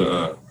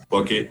the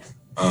bucket.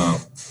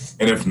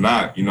 And if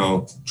not,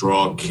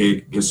 draw,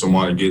 kick, get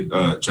somebody,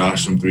 get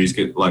Josh some threes,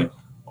 get like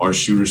our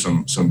shooter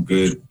some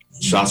good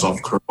shots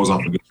off curls,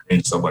 off a good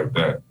range, stuff like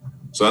that.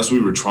 So that's what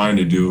we were trying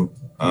to do.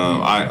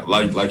 I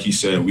like you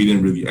said, we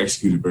didn't really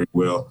execute it very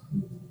well.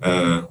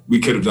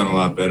 We could have done a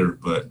lot better,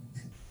 but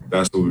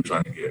that's what we were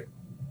trying to get.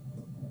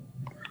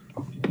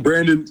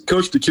 Brandon,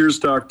 Coach DeCuire's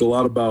talked a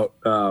lot about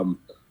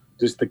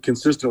just the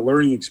consistent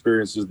learning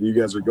experiences that you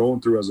guys are going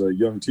through as a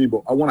young team.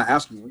 But I want to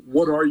ask you,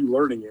 what are you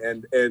learning,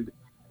 and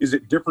is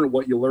it different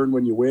what you learn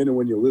when you win and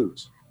when you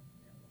lose?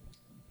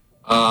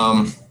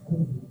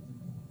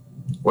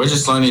 We're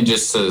just learning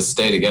just to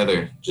stay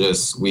together.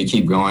 We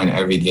keep going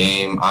every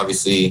game.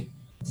 Obviously,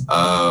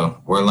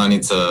 we're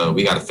learning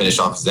we got to finish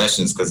off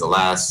possessions because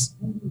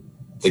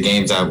the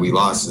games that we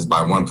lost is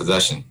by one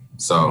possession.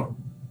 So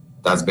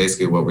that's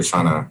basically what we're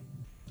trying to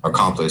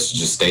accomplish.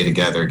 Just stay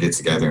together, get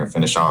together, and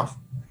finish off.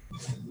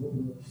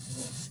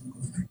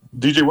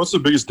 DJ, what's the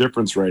biggest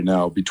difference right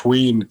now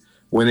between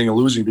winning and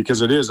losing?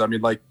 Because it is,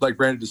 like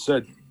Brandon just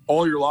said,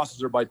 all your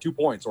losses are by 2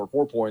 points or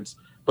 4 points,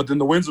 but then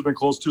the wins have been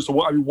close too. So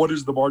what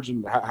is the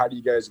margin? How do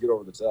you guys get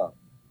over the top?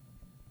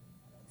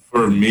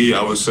 For me,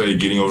 I would say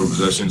getting over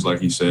possessions,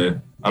 like you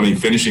said.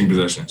 Finishing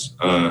possessions.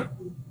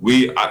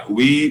 We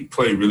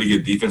play really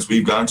good defense.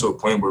 We've gotten to a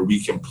point where we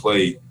can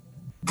play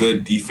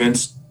good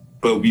defense,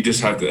 but we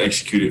just have to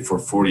execute it for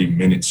 40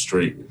 minutes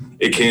straight.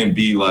 It can't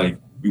be like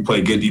we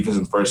play good defense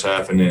in the first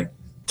half, and then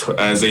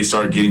as they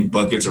start getting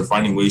buckets or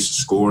finding ways to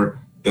score,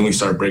 then we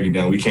start breaking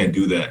down. We can't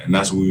do that, and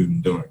that's what we've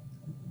been doing,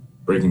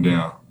 breaking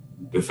down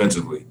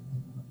defensively.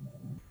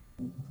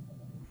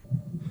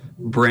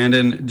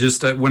 Brandon,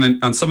 just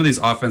on some of these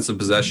offensive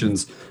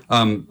possessions,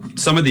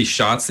 some of these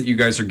shots that you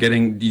guys are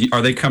getting,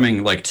 are they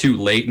coming like too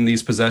late in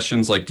these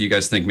possessions? Like, do you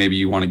guys think maybe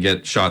you want to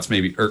get shots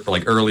maybe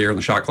like earlier in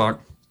the shot clock?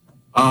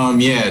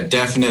 Yeah,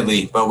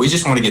 definitely. But we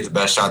just want to get the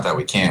best shot that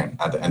we can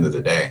at the end of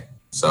the day.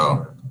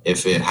 So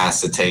if it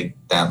has to take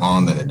that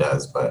long, then it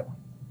does. But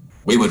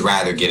we would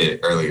rather get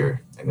it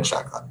earlier in the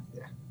shot clock.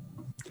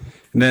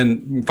 And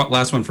then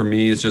last one for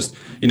me is just,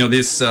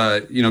 this,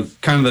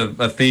 kind of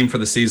a theme for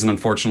the season,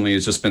 unfortunately,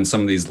 has just been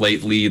some of these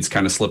late leads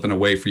kind of slipping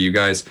away for you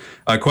guys.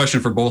 A question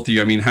for both of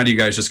you. How do you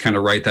guys just kind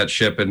of right that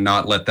ship and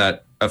not let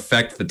that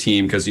affect the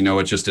team? Because,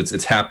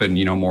 it's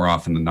happened, more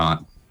often than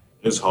not.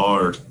 It's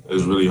hard.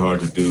 It's really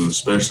hard to do,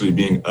 especially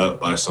being up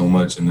by so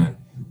much and then,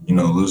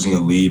 losing a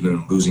lead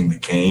and losing the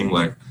game.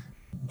 Like,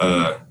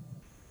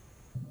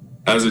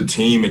 as a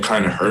team, it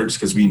kind of hurts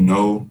because we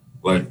know,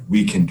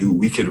 we could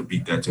have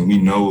beat that team. We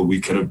know what we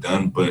could have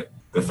done, but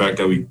the fact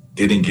that we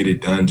didn't get it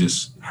done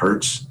just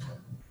hurts.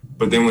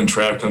 But then when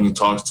Trav comes and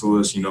talks to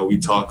us, we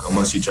talk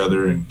amongst each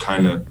other and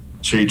kind of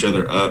cheer each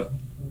other up.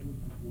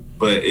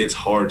 But it's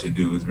hard to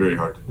do. It's very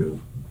hard to do.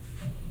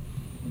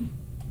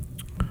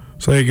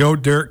 So there you go,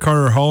 Derek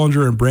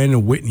Carter-Hollinger and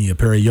Brandon Whitney, a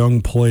pair of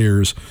young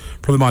players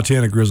for the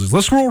Montana Grizzlies.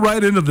 Let's roll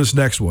right into this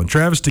next one.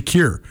 Travis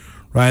DeCuire,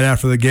 right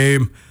after the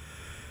game.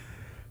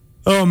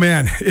 Oh,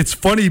 man, it's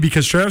funny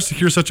because Travis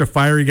DeCuire is such a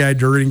fiery guy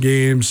during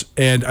games,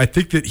 and I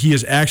think that he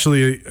has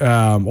actually,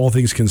 all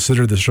things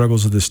considered, the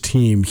struggles of this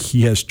team,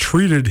 he has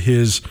treated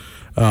his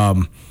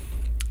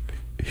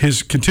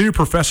continued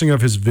professing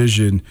of his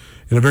vision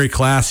in a very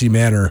classy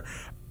manner.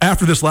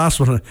 After this last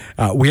one,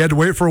 we had to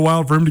wait for a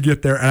while for him to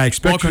get there, and I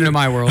expected welcome to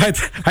my world.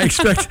 I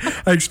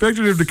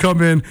expected him to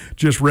come in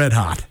just red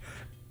hot.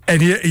 And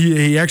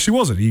he actually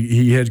wasn't.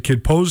 He had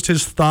composed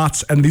his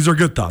thoughts, and these are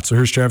good thoughts. So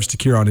here's Travis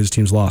DeCuire on his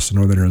team's loss to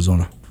Northern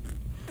Arizona.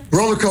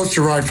 Roller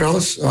coaster ride,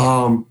 fellas.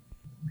 For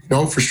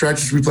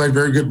stretches, we played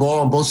very good ball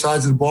on both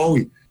sides of the ball.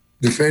 We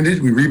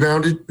defended, we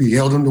rebounded, we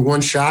held them to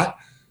one shot.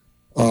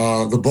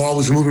 The ball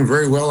was moving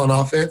very well on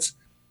offense,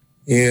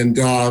 and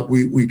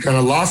we kind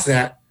of lost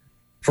that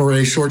for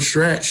a short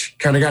stretch.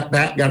 Kind of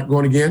got it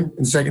going again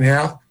in the second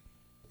half,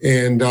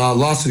 and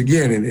lost it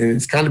again. And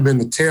it's kind of been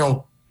the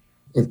tale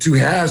of two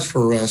halves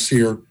for us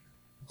here,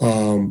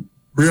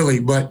 really.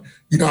 But,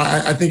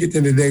 I think at the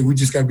end of the day, we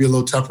just got to be a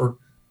little tougher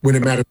when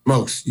it matters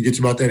most. You get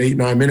to about that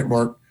 8-9 minute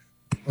mark,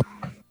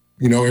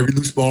 every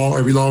loose ball,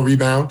 every long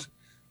rebound,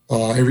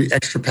 every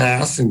extra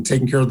pass and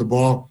taking care of the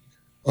ball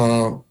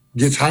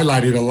gets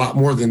highlighted a lot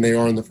more than they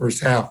are in the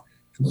first half.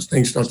 And those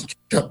things start to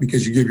catch up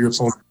because you give your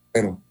opponent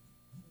momentum.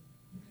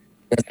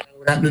 That's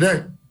what happened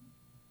today.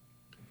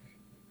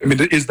 I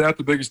mean, is that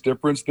the biggest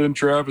difference then,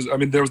 Travis? I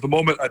mean, there was the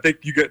moment, I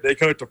think they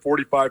cut it to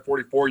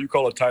 45-44. You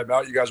call a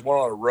timeout. You guys went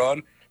on a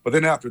run. But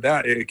then after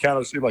that, it kind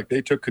of seemed like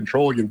they took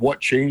control again.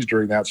 What changed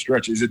during that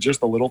stretch? Is it just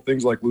the little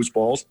things like loose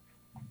balls?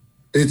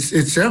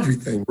 It's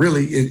everything,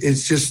 really.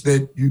 It's just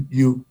that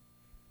you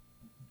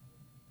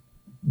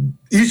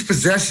each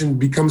possession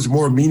becomes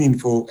more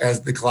meaningful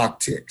as the clock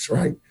ticks,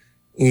 right?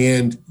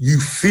 And you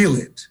feel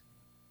it.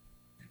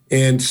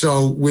 And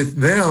so with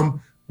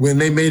them, when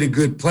they made a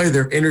good play,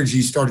 their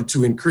energy started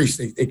to increase.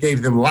 They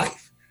gave them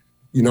life.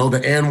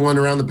 The and one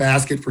around the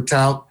basket for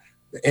Tout,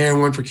 the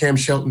and one for Cam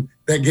Shelton,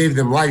 that gave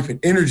them life and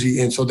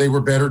energy. And so they were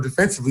better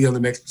defensively on the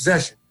next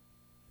possession.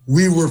 What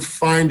we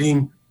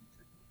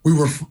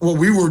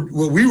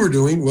were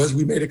doing was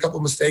we made a couple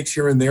mistakes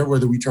here and there,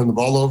 whether we turned the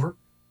ball over,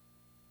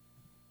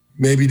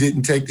 maybe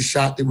didn't take the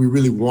shot that we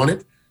really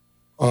wanted,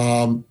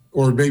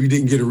 or maybe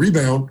didn't get a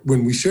rebound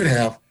when we should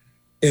have.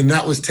 And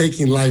that was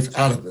taking life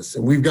out of us.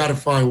 And we've got to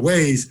find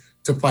ways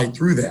to fight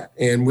through that.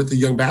 And with the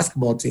young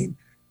basketball team,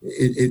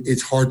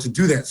 it's hard to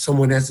do that.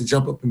 Someone has to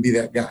jump up and be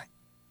that guy.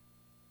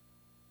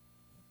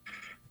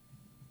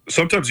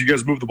 Sometimes you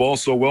guys move the ball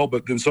so well,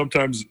 but then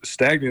sometimes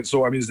stagnant.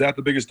 So, I mean, is that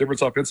the biggest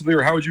difference offensively,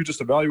 or how would you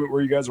just evaluate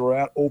where you guys were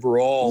at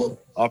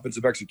overall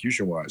offensive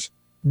execution-wise?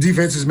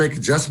 Defenses make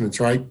adjustments,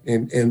 right?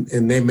 And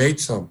they made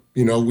some.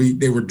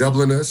 They were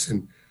doubling us,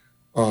 and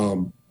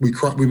we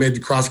made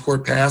the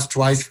cross-court pass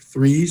twice for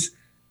threes.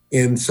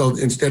 And so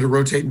instead of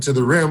rotating to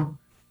the rim,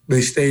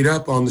 they stayed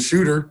up on the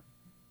shooter,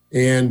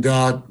 and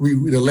the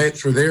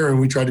layups were there, and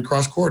we tried to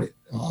cross-court it.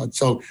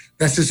 So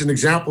that's just an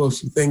example of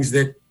some things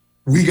that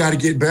we got to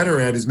get better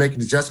at, is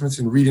making adjustments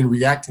and reading and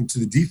reacting to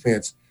the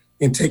defense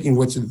and taking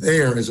what's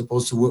there as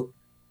opposed to what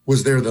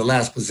was there the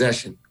last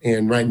possession.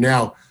 And right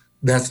now,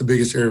 that's the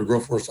biggest area of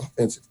growth for us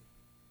offensively.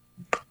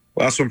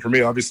 Last one for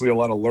me, obviously a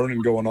lot of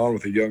learning going on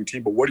with a young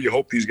team, but what do you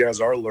hope these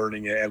guys are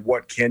learning, and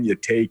what can you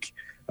take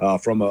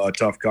from a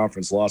tough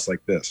conference loss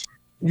like this?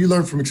 You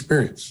learn from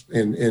experience,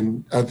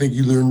 and I think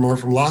you learn more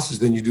from losses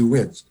than you do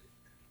wins,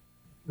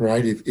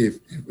 right? If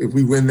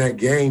we win that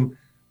game,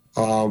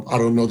 I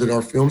don't know that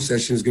our film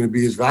session is going to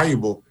be as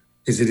valuable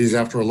as it is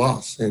after a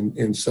loss.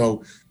 And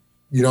so,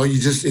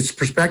 it's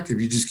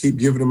perspective. You just keep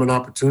giving them an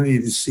opportunity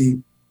to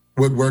see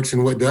what works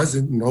and what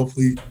doesn't, and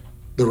hopefully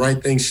the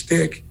right things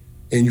stick,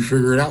 and you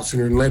figure it out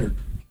sooner than later.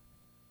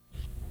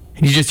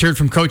 And you just heard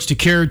from Coach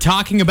DeCuire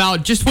talking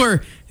about just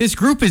where this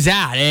group is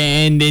at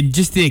and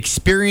just the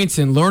experience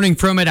and learning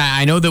from it.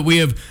 I know that we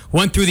have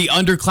went through the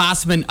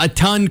underclassmen a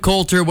ton,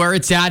 Coulter, where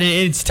it's at,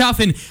 and it's tough.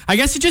 And I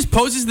guess it just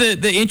poses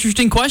the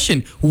interesting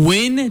question.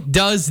 When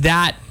does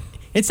that,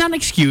 it's not an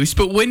excuse,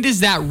 but when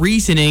does that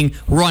reasoning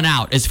run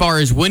out as far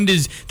as when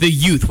does the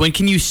youth, when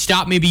can you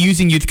stop maybe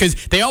using youth?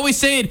 Because they always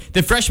say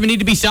the freshmen need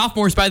to be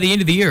sophomores by the end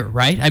of the year,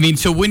 right? I mean,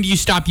 so when do you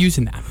stop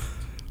using that?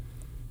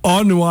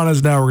 On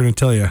Nuanez Now, we're going to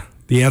tell you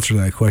the answer to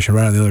that question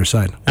right on the other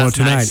side. That's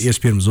tonight, nice.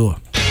 ESPN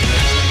Missoula.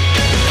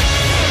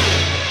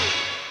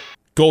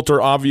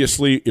 Coulter,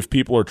 obviously, if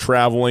people are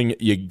traveling,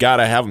 you got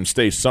to have them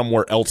stay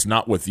somewhere else,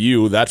 not with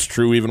you. That's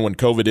true even when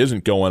COVID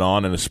isn't going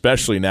on, and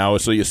especially now.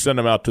 So you send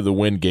them out to the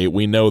Wingate.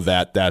 We know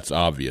that. That's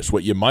obvious.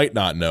 What you might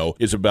not know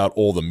is about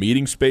all the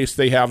meeting space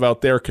they have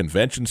out there,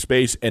 convention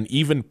space, and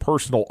even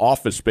personal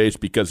office space,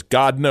 because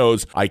God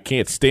knows I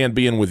can't stand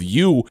being with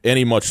you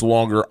any much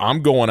longer.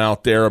 I'm going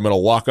out there. I'm going to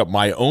lock up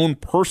my own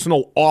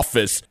personal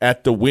office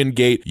at the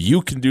Wingate.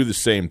 You can do the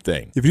same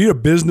thing. If you need a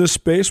business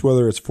space,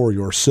 whether it's for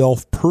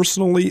yourself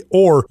personally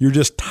or you're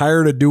just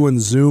tired of doing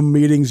Zoom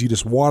meetings, you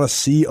just want to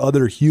see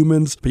other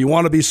humans, but you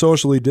want to be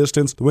socially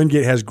distanced, the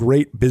Wingate has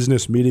great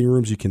business meeting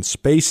rooms. You can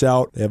space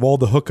out. They have all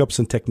the hookups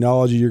and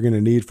technology you're going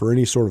to need for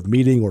any sort of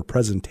meeting or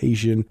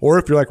presentation. Or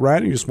if you're like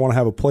Ryan, you just want to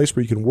have a place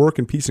where you can work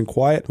in peace and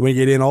quiet, the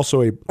Wingate Inn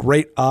also a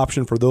great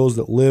option for those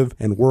that live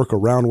and work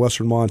around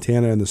Western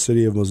Montana and the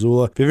city of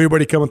Missoula. If you have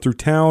anybody coming through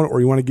town or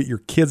you want to get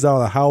your kids out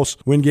of the house,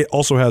 Wingate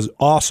also has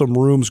awesome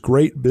rooms,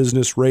 great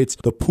business rates.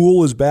 The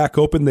pool is back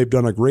open. They've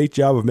done a great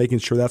job of making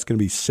sure that's going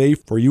to be safe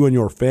for you and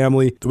your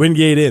family. The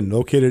Wingate Inn,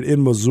 located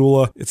in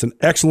Missoula, it's an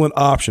excellent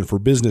option for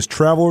business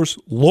travelers,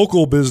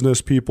 local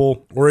business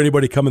people, or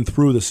anybody coming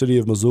through the city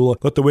of Missoula.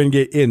 Let the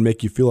Wingate Inn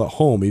make you feel at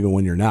home even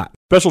when you're not.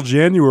 Special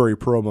January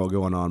promo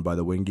going on by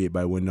the Wingate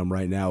by Wyndham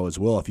right now as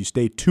well. If you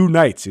stay 2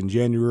 nights in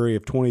January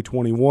of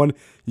 2021,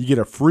 you get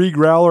a free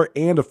growler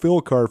and a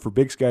fill card for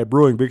Big Sky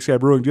Brewing. Big Sky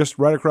Brewing just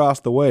right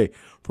across the way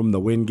from the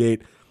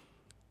Wingate.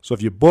 So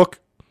if you book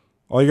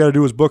All you got to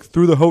do is book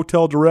through the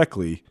hotel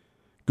directly.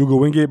 Google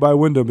Wingate by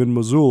Wyndham in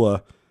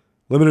Missoula.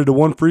 Limited to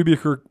 1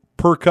 freebie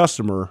per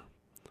customer,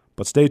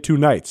 but stay 2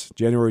 nights.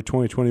 January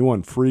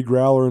 2021, free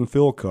growler and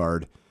fill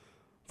card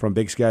from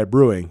Big Sky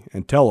Brewing.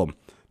 And tell them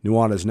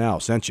Nuanez Now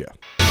sent you.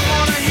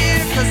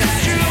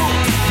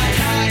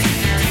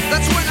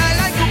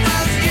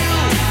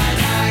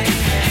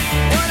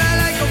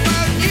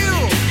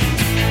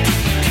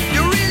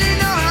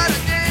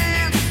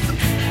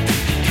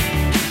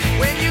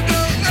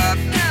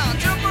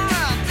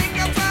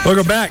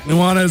 Welcome back.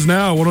 Nuanez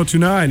Now,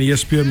 102.9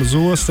 ESPN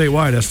Missoula,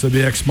 statewide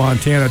SWX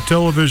Montana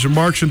television,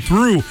 marching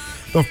through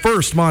the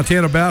first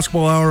Montana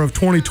basketball hour of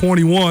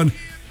 2021.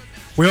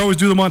 We always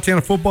do the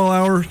Montana football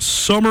hour,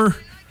 summer,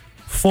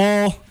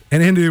 fall,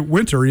 and into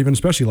winter, even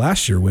especially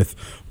last year with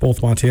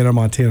both Montana and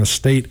Montana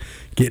State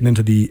getting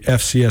into the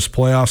FCS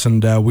playoffs.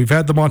 And we've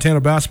had the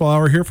Montana basketball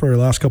hour here for the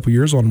last couple of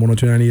years on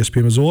 102.9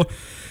 ESPN Missoula.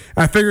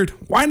 I figured,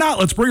 why not?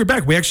 Let's bring it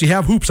back. We actually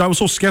have hoops. I was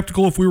so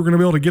skeptical if we were going to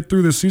be able to get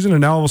through this season,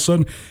 and now all of a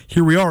sudden,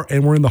 here we are,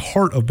 and we're in the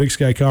heart of Big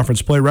Sky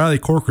Conference play. Riley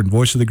Corcoran,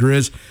 voice of the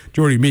Grizz,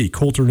 joining me,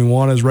 Colter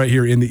Nuanez, right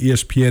here in the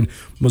ESPN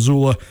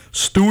Missoula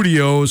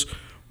studios.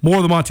 More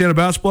of the Montana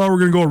basketball. We're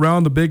going to go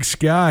around the Big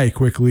Sky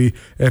quickly.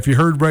 If you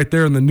heard right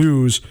there in the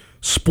news,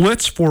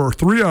 splits for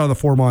 3 out of the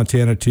 4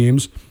 Montana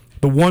teams.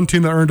 The one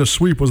team that earned a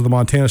sweep was the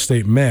Montana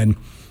State men.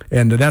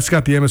 And that's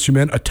got the MSU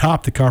men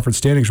atop the conference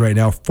standings right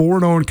now.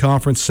 4-0 in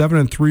conference,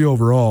 7-3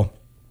 overall.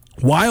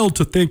 Wild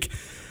to think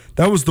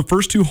that was the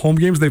first 2 home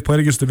games they've played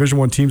against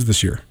Division I teams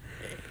this year.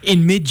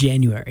 In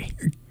mid-January.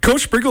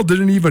 Coach Sprinkle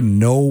didn't even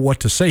know what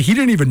to say. He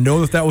didn't even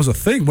know that was a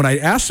thing. When I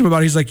asked him about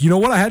it, he's like, you know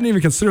what? I hadn't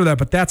even considered that,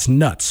 but that's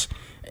nuts.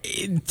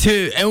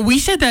 And we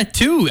said that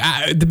too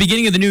at the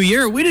beginning of the new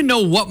year. We didn't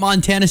know what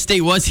Montana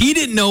State was. He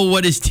didn't know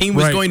what his team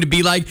was going to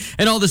be like.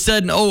 And all of a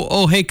sudden,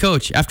 hey,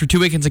 coach, after 2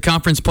 weekends of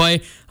conference play, I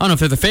don't know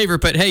if they're the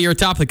favorite, but hey, you're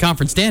atop the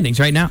conference standings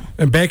right now.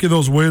 And banking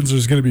those wins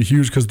is going to be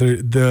huge because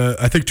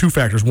I think 2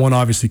 factors. One,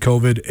 obviously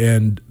COVID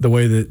and the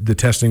way that the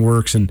testing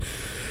works and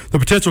the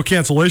potential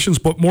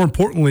cancellations, but more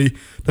importantly,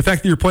 the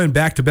fact that you're playing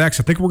back-to-backs.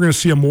 I think we're going to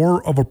see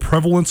more of a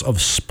prevalence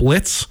of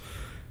splits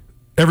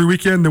every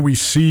weekend than we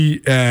see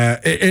in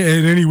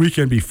any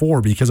weekend before,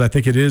 because I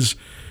think it is,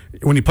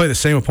 when you play the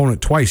same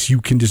opponent twice,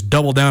 you can just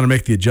double down and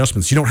make the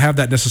adjustments. You don't have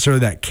that necessarily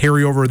that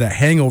carryover, that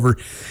hangover,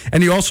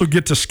 and you also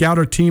get to scout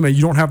a team, and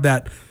you don't have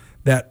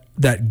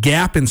that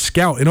gap in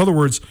scout. In other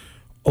words,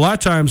 a lot of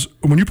times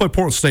when you play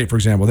Portland State, for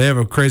example, they have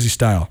a crazy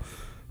style.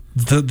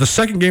 The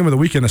second game of the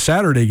weekend, a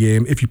Saturday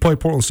game, if you play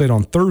Portland State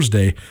on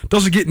Thursday,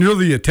 doesn't get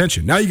nearly the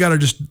attention. Now you got to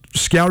just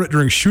scout it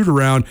during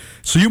shoot-around,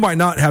 so you might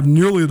not have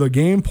nearly the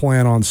game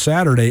plan on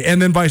Saturday. And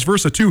then vice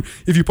versa, too.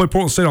 If you play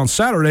Portland State on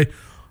Saturday,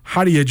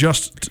 how do you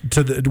adjust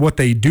to what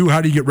they do?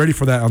 How do you get ready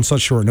for that on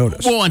such short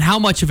notice? Well, and how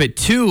much of it,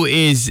 too,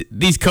 is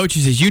these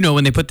coaches, as you know,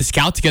 when they put the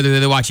scout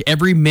together, they watch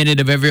every minute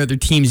of every other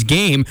team's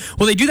game.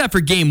 Well, they do that for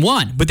game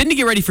 1, but then to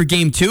get ready for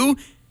game 2,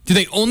 do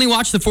they only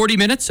watch the 40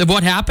 minutes of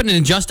what happened and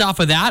adjust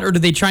off of that, or do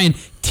they try and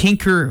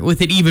tinker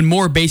with it even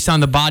more based on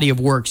the body of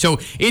work? So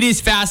it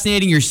is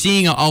fascinating. You're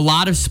seeing a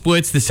lot of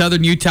splits. The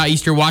Southern Utah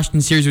Eastern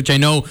Washington series, which I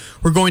know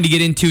we're going to get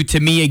into,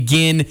 to me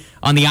again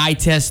on the eye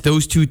test,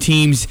 those 2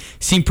 teams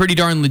seem pretty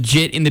darn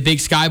legit in the Big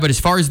Sky. But as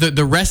far as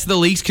the rest of the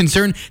league's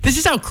concerned, this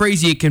is how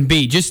crazy it can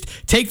be. Just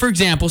take, for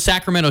example,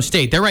 Sacramento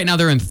State. They're in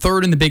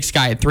 3rd in the Big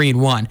Sky at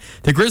 3-1.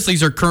 The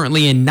Grizzlies are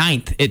currently in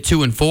 9th at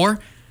 2-4.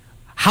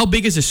 How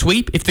big is a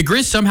sweep? If the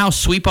Grizz somehow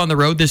sweep on the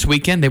road this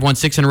weekend, they've won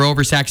 6 in a row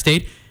over Sac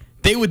State,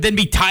 they would then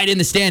be tied in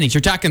the standings.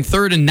 You're talking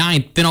 3rd and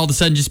 9th, then all of a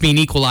sudden just being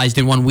equalized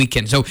in one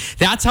weekend. So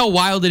that's how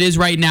wild it is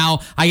right now.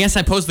 I guess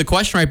I pose the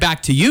question right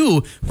back to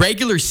you.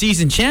 Regular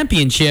season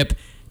championship,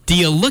 do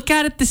you look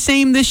at it the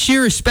same this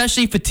year,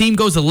 especially if a team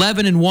goes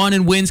 11-1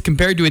 and wins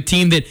compared to a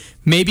team that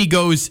maybe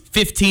goes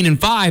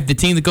 15-5, the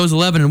team that goes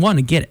 11-1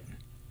 and get it?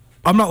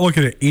 I'm not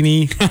looking at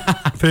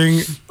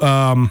anything.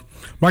 I'm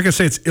not going to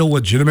say it's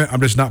illegitimate. I'm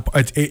just not.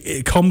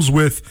 It comes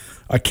with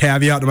a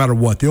caveat no matter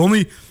what. The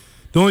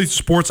only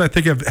sports I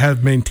think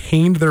have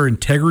maintained their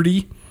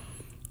integrity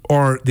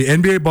are the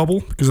NBA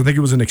bubble, because I think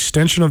it was an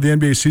extension of the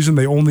NBA season.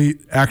 They only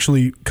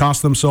actually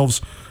cost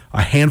themselves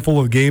a handful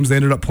of games. They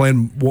ended up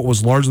playing what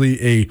was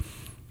largely a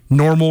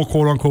normal,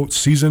 quote-unquote,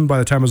 season by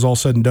the time it was all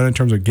said and done in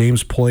terms of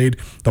games played.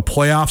 The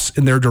playoffs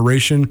in their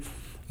duration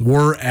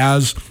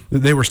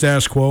they were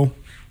status quo.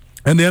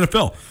 And the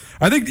NFL.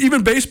 I think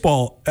even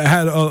baseball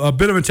had a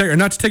bit of integrity.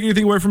 Not to take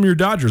anything away from your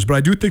Dodgers, but I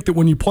do think that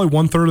when you play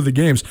 1/3 of the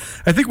games,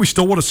 I think we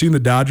still would have seen the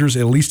Dodgers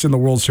at least in the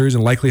World Series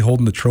and likely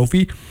holding the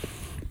trophy.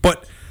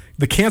 But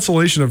the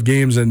cancellation of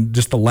games and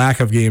just the lack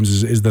of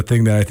games is the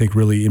thing that I think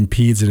really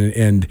impedes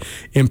and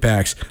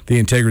impacts the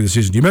integrity of the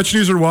season. You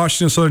mentioned Eastern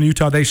Washington, Southern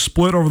Utah. They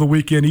split over the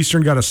weekend.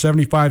 Eastern got a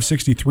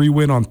 75-63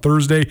 win on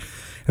Thursday.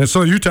 And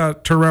Southern Utah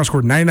turned around and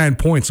scored 99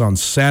 points on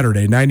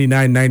Saturday,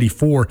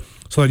 99-94.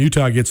 Southern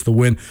Utah gets the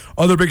win.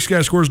 Other Big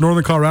Sky scores,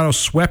 Northern Colorado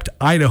swept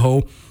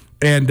Idaho,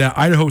 and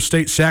Idaho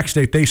State, Sac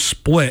State, they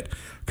split.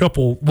 A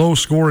couple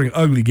low-scoring,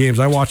 ugly games.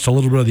 I watched a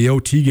little bit of the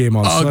OT game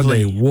on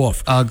Sunday.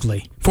 Woof.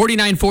 Ugly.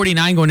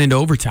 49-49 going into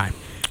overtime.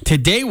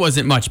 Today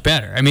wasn't much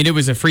better. I mean, it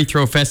was a free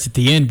throw fest at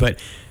the end, but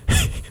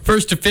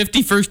first to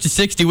 50, first to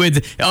 60 wins.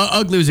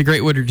 Ugly was a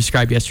great way to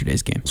describe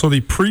yesterday's game. So the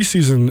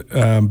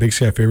preseason Big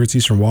Sky favorites,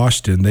 Eastern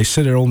Washington, they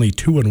sit at only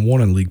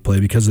 2-1 in league play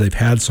because they've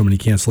had so many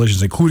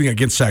cancellations, including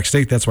against Sac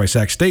State. That's why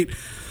Sac State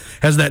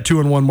has that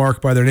 2-1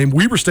 mark by their name.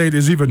 Weber State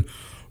is even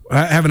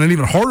having an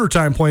even harder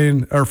time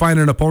playing or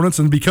finding opponents,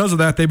 and because of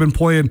that, they've been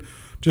playing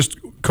just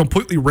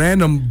completely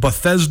random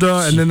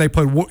Bethesda, and then they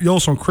played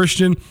Yellowstone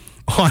Christian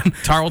on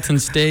Tarleton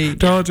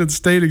State. Tarleton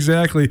State,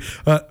 exactly.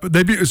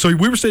 So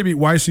Weber State beat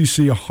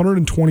YCC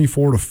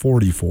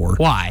 124-44.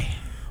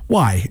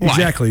 Why?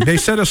 Exactly. They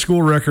set a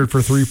school record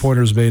for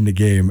three-pointers made in the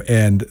game,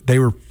 and they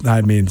were, I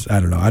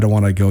don't know. I don't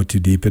want to go too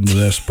deep into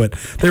this, but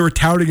they were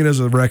touting it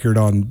as a record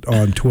on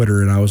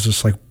Twitter, and I was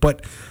just like,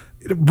 but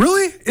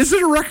really? Is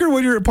it a record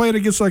when you're playing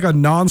against like a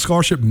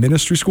non-scholarship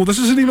ministry school? This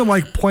isn't even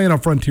like playing a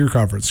Frontier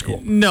Conference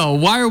school. No,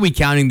 why are we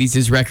counting these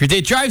as records?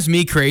 It drives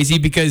me crazy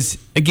because,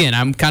 again,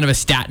 I'm kind of a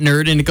stat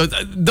nerd, and it goes,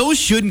 those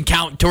shouldn't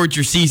count towards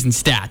your season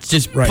stats.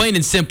 Just plain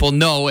and simple,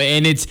 no.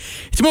 And it's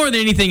more than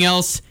anything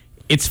else.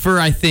 It's for,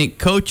 I think,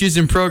 coaches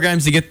and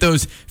programs to get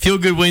those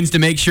feel-good wins to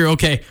make sure,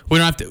 okay, we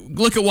don't have to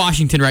look at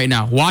Washington right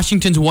now.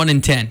 Washington's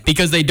 1-10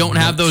 because they don't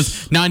have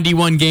those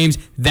non-D1 games.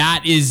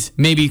 That is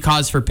maybe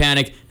cause for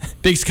panic.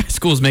 Big Sky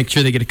schools make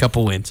sure they get a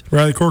couple wins.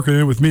 Riley Corcoran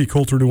in with me.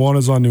 Colter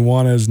Nuanez on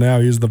Nuanez now.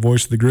 He's the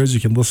voice of the Grizz. You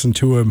can listen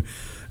to him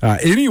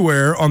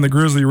anywhere on the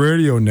Grizzly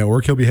Radio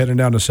Network. He'll be heading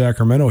down to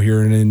Sacramento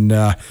here in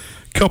a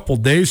couple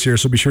days here,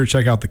 so be sure to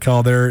check out the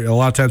call there. A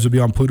lot of times it'll be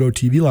on Pluto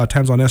TV, a lot of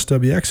times on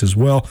SWX as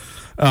well.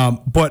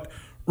 But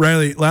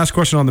Riley, last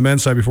question on the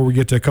men's side before we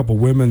get to a couple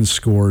women's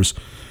scores.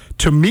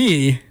 To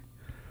me,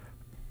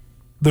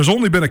 there's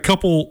only been a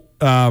couple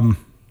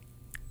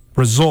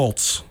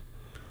results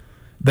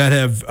that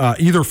have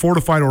either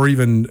fortified or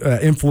even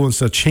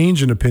influenced a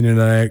change in opinion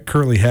that I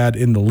currently had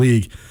in the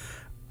league.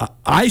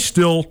 I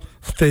still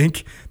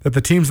think that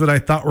the teams that I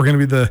thought were going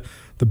to be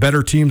the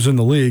better teams in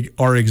the league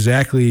are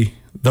exactly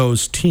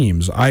those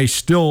teams. I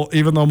still,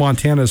 even though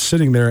Montana is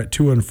sitting there at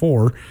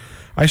 2-4,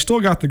 I still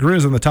got the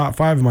Grizz in the top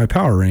 5 in my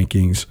power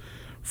rankings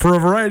for a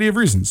variety of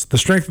reasons. The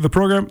strength of the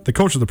program, the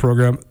coach of the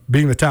program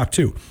being the top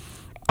 2.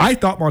 I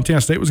thought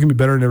Montana State was going to be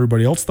better than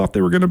everybody else thought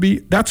they were going to be.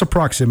 That's a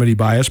proximity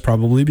bias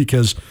probably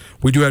because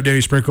we do have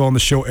Danny Sprinkle on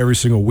the show every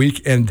single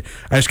week, and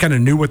I just kind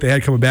of knew what they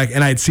had coming back,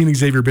 and I had seen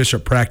Xavier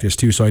Bishop practice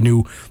too, so I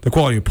knew the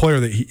quality of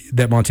player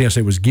that Montana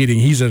State was getting.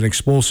 He's an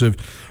explosive,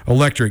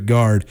 electric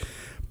guard.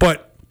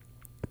 But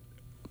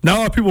not a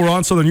lot of people were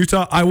on Southern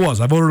Utah. I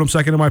voted them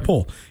second in my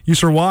poll.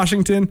 Eastern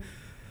Washington,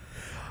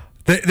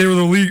 they were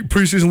the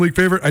preseason league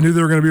favorite. I knew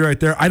they were going to be right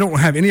there. I don't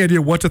have any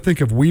idea what to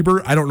think of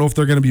Weber. I don't know if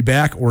they're going to be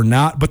back or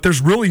not, but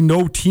there's really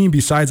no team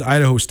besides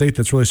Idaho State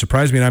that's really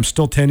surprised me, and I'm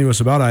still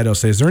tenuous about Idaho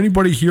State. Is there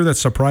anybody here that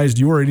surprised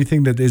you or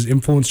anything that has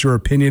influenced your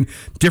opinion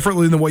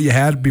differently than what you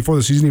had before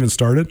the season even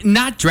started?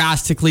 Not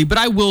drastically, but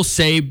I will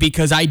say,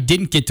 because I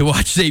didn't get to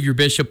watch Xavier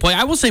Bishop play,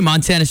 I will say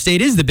Montana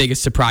State is the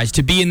biggest surprise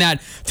to be in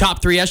that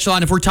top 3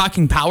 echelon. If we're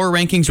talking power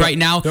rankings right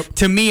now,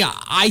 to me,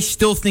 I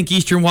still think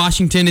Eastern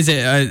Washington is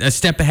a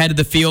step ahead of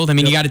the field. I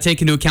mean, you got to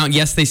take into account,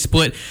 yes, they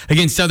split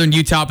against Southern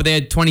Utah, but they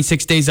had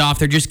 26 days off.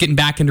 They're just getting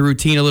back into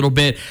routine a little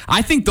bit.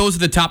 I think those are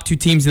the top 2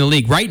 teams in the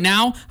league. Right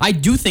now, I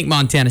do think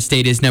Montana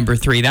State is number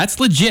 3. That's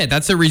legit.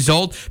 That's a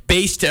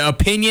result-based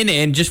opinion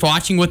and just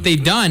watching what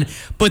they've done.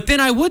 But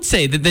then I would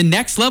say that the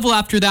next level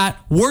after that,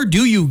 where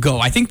do you go?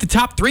 I think the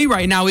top 3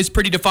 right now is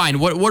pretty defined.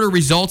 What are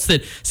results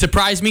that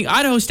surprise me?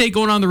 Idaho State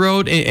going on the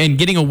road and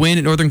getting a win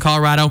at Northern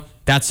Colorado.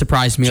 That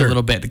surprised me a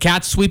little bit. The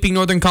Cats sweeping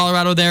Northern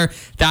Colorado there,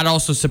 that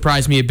also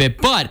surprised me a bit.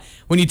 But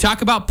when you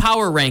talk about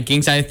power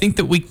rankings, I think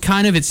that we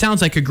kind of, it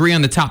sounds like, agree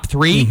on the top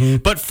 3.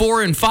 But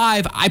 4 and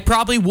 5, I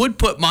probably would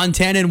put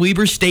Montana and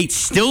Weber State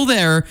still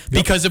there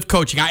because of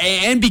coaching.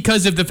 And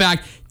because of the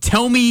fact,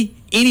 tell me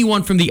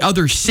anyone from the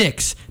other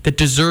 6 that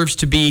deserves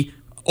to be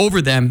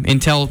over them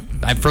until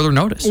I have further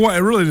notice. Well, it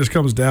really just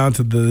comes down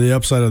to the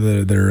upside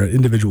of their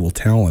individual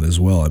talent as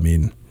well. I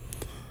mean,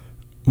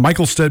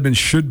 Michael Stedman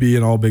should be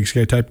an all Big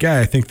Sky type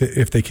guy. I think that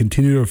if they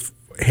continue to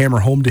hammer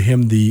home to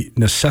him the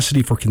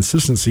necessity for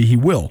consistency, he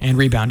will. And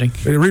rebounding.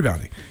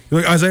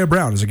 Like Isaiah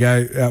Brown is a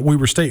guy at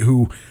Weber State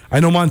who I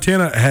know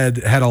Montana had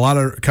a lot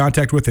of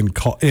contact with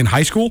in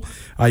high school.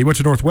 He went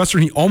to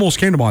Northwestern. He almost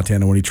came to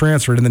Montana when he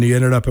transferred, and then he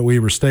ended up at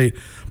Weber State.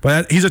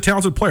 But he's a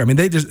talented player. I mean,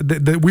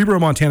 the Weber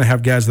and Montana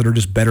have guys that are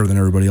just better than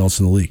everybody else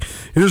in the league.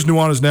 It is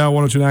Nuanez Now,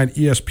 102.9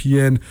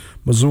 ESPN,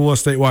 Missoula,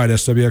 statewide,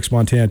 SWX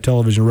Montana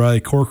Television. Riley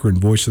Corcoran,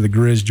 voice of the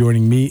Grizz,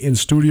 joining me in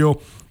studio,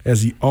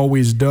 as he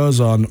always does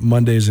on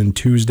Mondays and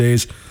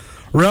Tuesdays.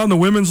 Around the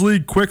women's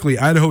league, quickly,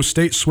 Idaho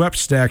State swept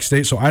Sac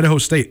State. So Idaho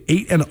State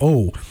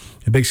 8-0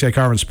 in Big Sky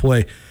Conference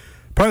play.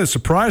 Probably the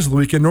surprise of the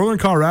weekend, Northern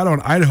Colorado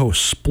and Idaho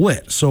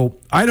split. So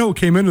Idaho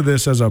came into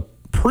this as a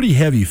pretty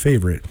heavy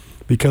favorite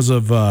because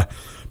of a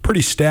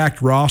pretty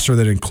stacked roster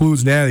that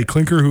includes Natalie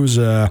Klinker, who's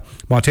a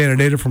Montana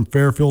native from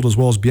Fairfield, as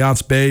well as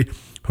Beyonce Bay,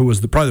 who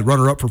was probably the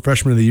runner-up for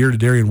Freshman of the Year to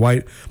Darian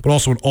White, but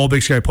also an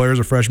All-Big Sky player as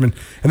a freshman.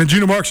 And then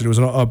Gina Markson, who was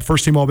a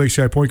first-team All-Big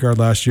Sky point guard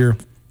last year.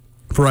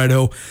 for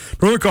Idaho.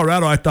 Northern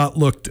Colorado, I thought,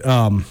 looked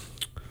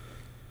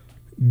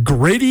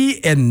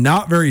gritty and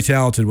not very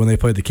talented when they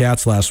played the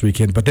Cats last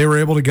weekend, but they were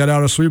able to get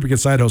out a sweep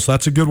against Idaho, so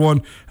that's a good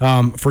one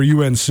for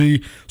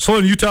UNC.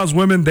 Southern Utah's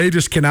women, they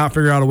just cannot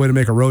figure out a way to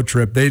make a road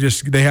trip. They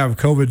have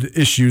COVID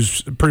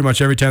issues pretty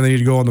much every time they need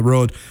to go on the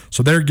road,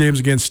 so their games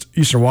against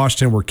Eastern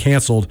Washington were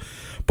canceled.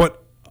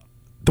 But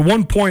the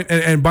one point,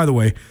 and by the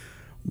way,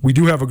 we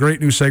do have a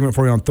great new segment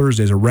for you on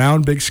Thursdays,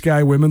 Around Big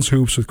Sky Women's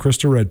Hoops with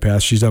Krista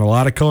Redpath. She's done a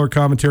lot of color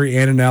commentary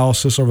and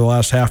analysis over the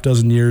last half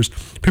dozen years.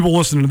 People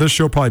listening to this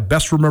show probably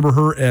best remember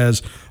her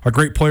as a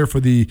great player for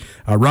the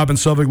Robin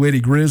Selvig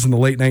Lady Grizz in the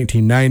late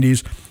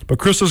 1990s. But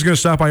Krista's going to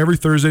stop by every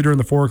Thursday during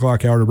the 4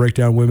 o'clock hour to break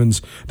down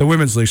the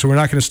women's league. So we're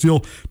not going to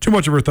steal too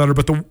much of her thunder.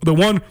 But the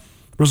one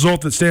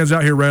result that stands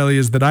out here, Riley,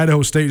 is that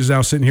Idaho State is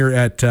now sitting here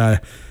at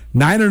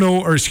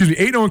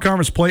 8-0 in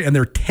conference play, and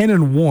they're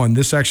 10-1.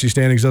 This actually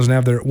standings doesn't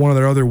have one of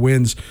their other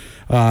wins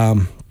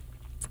on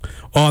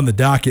the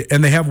docket,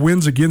 and they have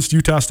wins against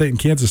Utah State and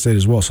Kansas State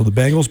as well. So the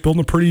Bengals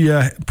building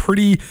a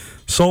pretty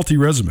salty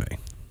resume.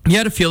 You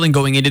had a feeling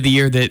going into the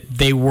year that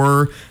they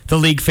were the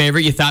league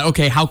favorite. You thought,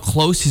 okay, how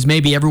close is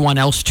maybe everyone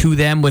else to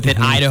them with it?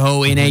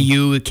 Idaho,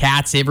 NAU,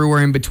 Cats,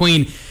 everywhere in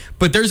between.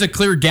 But there's a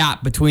clear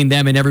gap between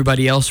them and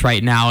everybody else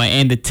right now,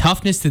 and the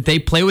toughness that they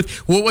play with.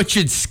 What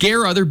should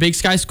scare other Big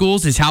Sky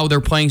schools is how they're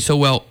playing so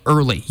well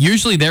early.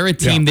 Usually they're a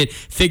team that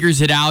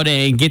figures it out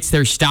and gets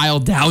their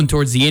style down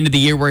towards the end of the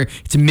year, where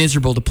it's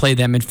miserable to play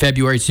them in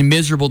February. It's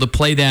miserable to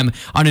play them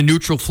on a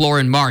neutral floor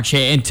in March.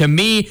 And to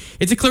me,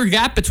 it's a clear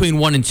gap between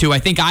 1 and 2. I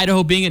think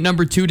Idaho being at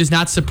number 2 does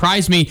not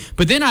surprise me.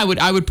 But then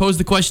I would pose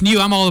the question to you.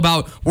 I'm all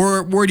about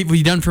where have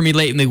you done for me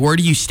lately? Where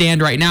do you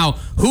stand right now?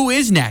 Who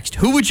is next?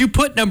 Who would you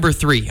put number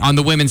 3 on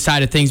the women's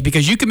side of things?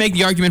 Because you can make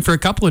the argument for a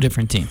couple of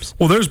different teams.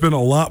 Well, there's been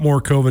a lot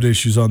more COVID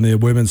issues on the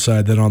women's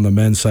side than on the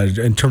men's side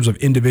in terms of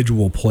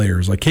individual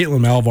players. Like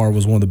Caitlin Malvar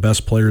was one of the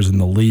best players in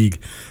the league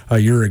a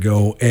year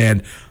ago,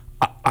 and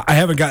I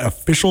haven't got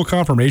official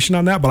confirmation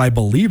on that, but I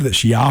believe that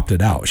she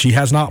opted out. She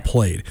has not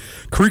played.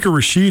 Karika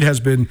Rashid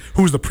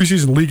who was the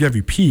preseason league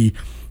MVP,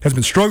 has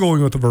been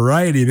struggling with a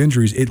variety of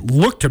injuries. It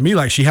looked to me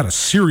like she had a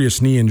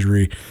serious knee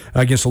injury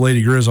against the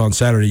Lady Grizz on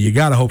Saturday. You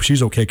got to hope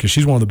she's okay because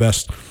she's one of the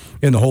best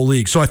in the whole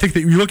league. So I think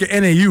that you look at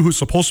NAU, who's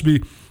supposed to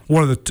be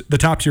one of the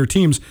top-tier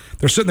teams,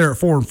 they're sitting there at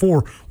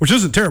 4-4, which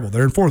isn't terrible.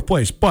 They're in 4th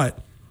place, but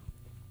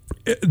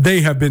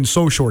they have been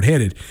so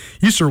shorthanded.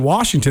 Eastern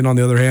Washington, on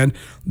the other hand,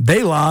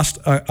 they lost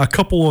a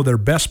couple of their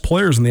best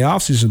players in the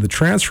offseason in the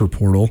transfer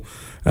portal,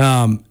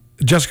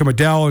 Jessica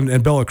McDowell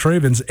and Bella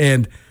Cravens,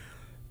 and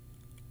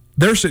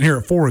they're sitting here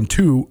at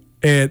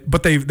 4-2,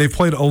 but they've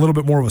played a little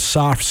bit more of a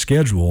soft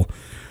schedule.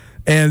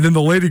 And then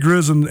the Lady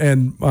Grizz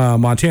and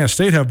Montana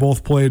State have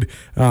both played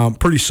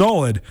pretty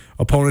solid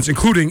opponents,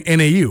 including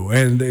NAU,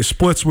 and they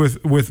splits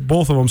with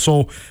both of them.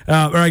 So,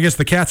 or I guess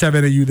the Cats have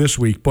NAU this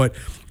week, but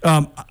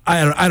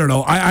I don't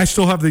know. I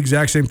still have the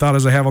exact same thought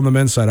as I have on the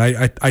men's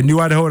side. I knew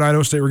Idaho and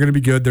Idaho State were going to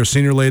be good. They're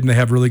senior laden. They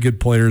have really good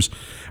players.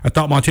 I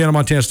thought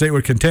Montana State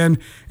would contend,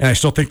 and I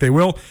still think they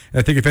will. And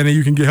I think if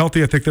NAU can get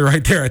healthy, I think they're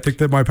right there. I think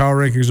that my power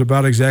rankings are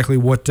about exactly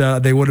what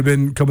they would have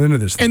been coming into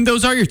this thing. And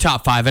those are your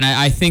top 5. And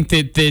I think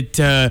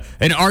that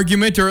an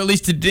argument, or at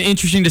least an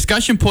interesting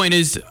discussion point,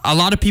 is a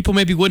lot of people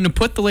maybe wouldn't have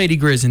put the Lady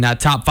Grizz in that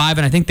top 5,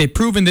 and I think they've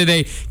proven that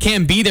they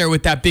can be there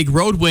with that big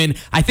road win.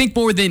 I think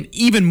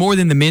even more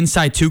than the men's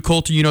side too,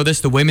 Colter, you know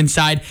this, the women's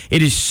side,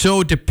 it is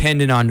so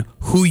dependent on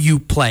who you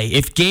play.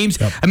 If games,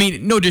 I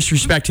mean, no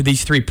disrespect to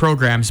these 3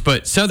 programs,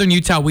 but Southern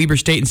Utah, Weber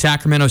State, and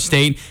Sacramento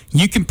State,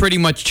 you can pretty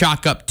much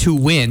chalk up 2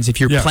 wins if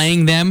you're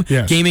playing them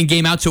game in,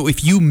 game out. So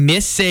if you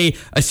miss, say,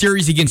 a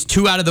series against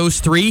 2 out of those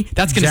 3,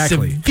 that's going to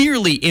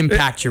severely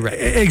impact your record.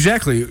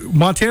 Exactly.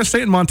 Montana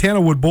State and Montana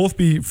would both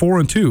be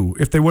 4-2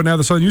 if they wouldn't have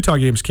the Southern Utah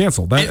games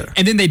canceled.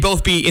 And then they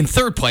both be in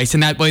 3rd place,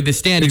 and that way the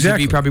standings would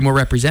be probably more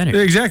representative.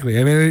 Exactly.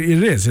 I mean,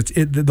 it is.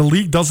 The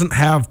league doesn't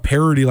have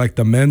parity like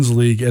the men's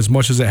league as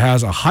much as it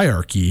has a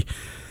hierarchy.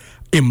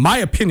 In my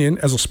opinion,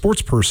 as a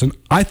sports person,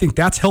 I think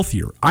that's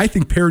healthier. I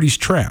think parity's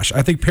trash.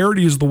 I think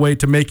parity is the way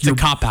to make a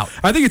cop out.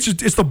 I think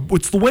it's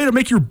the way to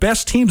make your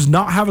best teams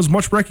not have as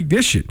much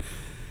recognition.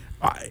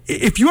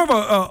 If you have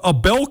a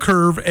bell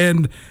curve,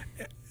 and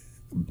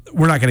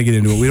we're not going to get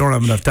into it. We don't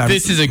have enough time.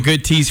 This is a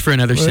good tease for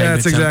another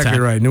segment. That's exactly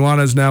right.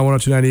 Nuanez now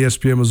 102.9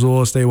 ESPN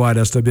Missoula, statewide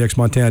SWX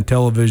Montana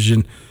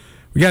Television.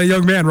 We got a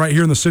young man right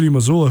here in the city of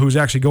Missoula who's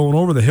actually going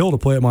over the hill to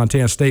play at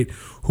Montana State,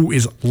 who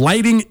is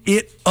lighting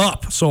it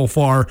up so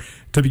far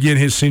to begin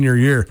his senior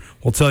year.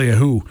 We'll tell you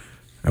who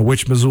and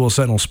which Missoula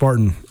Sentinel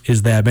Spartan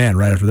is that man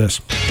right after this.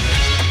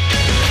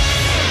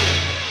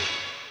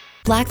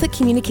 Blackfoot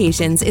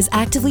Communications is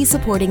actively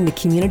supporting the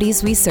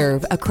communities we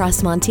serve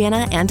across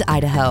Montana and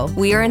Idaho.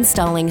 We are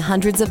installing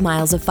hundreds of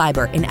miles of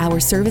fiber in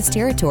our service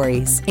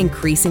territories,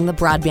 increasing the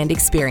broadband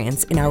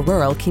experience in our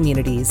rural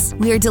communities.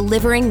 We are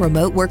delivering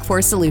remote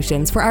workforce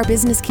solutions for our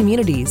business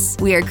communities.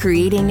 We are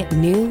creating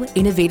new,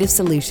 innovative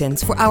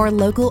solutions for our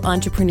local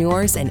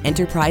entrepreneurs and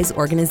enterprise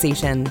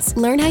organizations.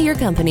 Learn how your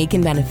company can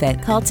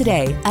benefit. Call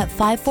today at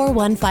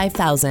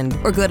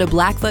 541-5000 or go to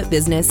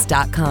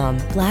blackfootbusiness.com.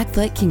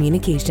 Blackfoot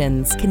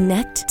Communications.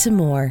 Connect to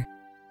more.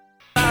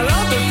 I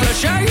love the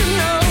fresh air, you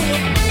know.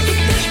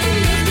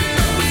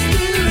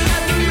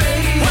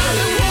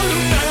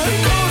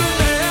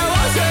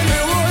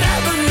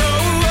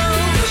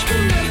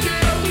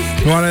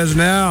 Nuanez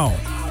now,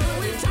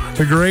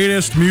 the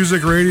greatest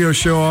music radio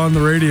show on the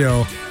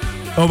radio.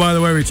 Oh, by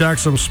the way, we talked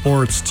some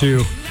sports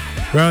too.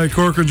 Riley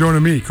Corcoran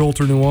joining me,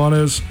 Colter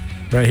Nuanez,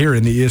 right here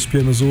in the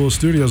ESPN Missoula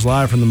studios,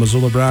 live from the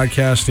Missoula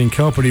Broadcasting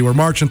Company. We're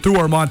marching through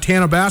our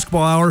Montana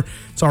basketball hour.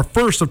 It's our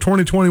first of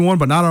 2021,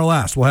 but not our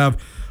last. We'll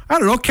have, I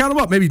don't know, count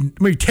them up,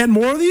 maybe 10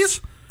 more of these?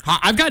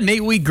 I've got an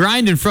 8-week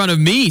grind in front of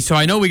me, so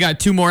I know we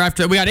got 2 more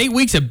after. We got 8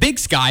 weeks of Big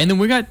Sky, and then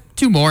we got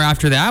 2 more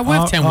after that. We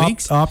have 10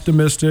 weeks.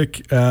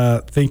 Optimistic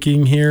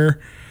thinking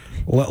here.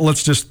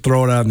 Let's just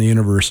throw it out in the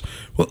universe.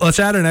 Well, let's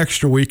add an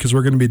extra week because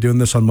we're going to be doing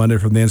this on Monday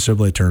from the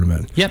NCAA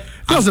tournament. Yep.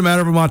 It doesn't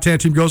matter if a Montana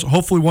team goes.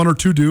 Hopefully 1 or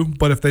 2 do,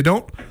 but if they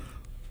don't,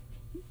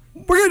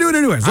 we're going to do it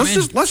anyways.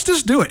 Let's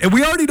just do it. And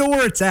we already know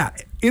where it's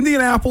at.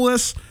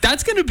 Indianapolis.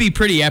 That's going to be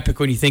pretty epic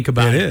when you think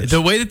about it.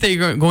 The way that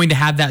they're going to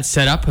have that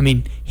set up. I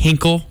mean,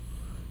 Hinkle,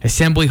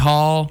 Assembly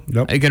Hall.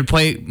 Yep. They're going to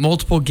play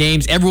multiple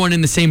games. Everyone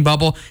in the same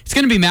bubble. It's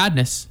going to be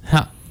madness.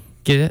 Huh.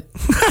 Get it?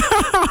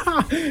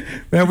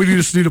 Man, we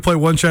just need to play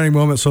one shining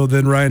moment so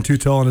then Ryan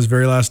Tutel on his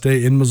very last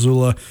day in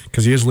Missoula,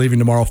 because he is leaving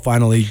tomorrow,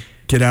 finally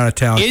get out of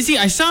town. Is he?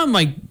 I saw him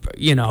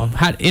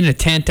in a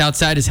tent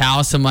outside his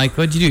house. I'm like,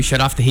 what'd you do? Shut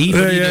off the heat?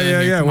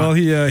 Yeah. Well,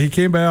 he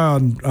came by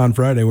on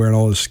Friday wearing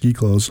all his ski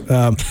clothes.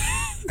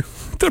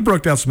 That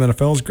broke down some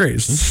NFL. It's great.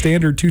 It's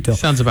standard Tutel.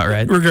 Sounds about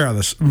right.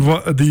 Regardless,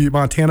 the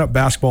Montana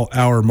Basketball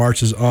Hour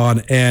marches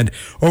on, and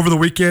over the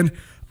weekend,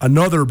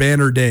 another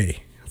banner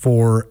day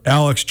for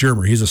Alex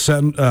Germer. He's a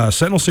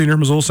Sentinel senior,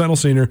 Missoula Sentinel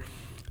senior.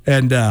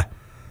 And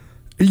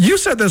you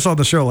said this on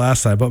the show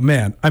last time, but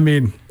man, I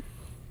mean,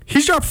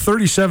 he's dropped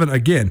 37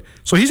 again.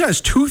 So he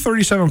has 2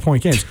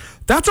 37-point games.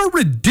 That's a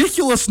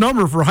ridiculous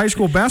number for high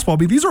school basketball. I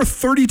mean, these are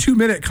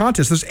 32-minute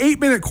contests. There's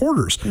 8-minute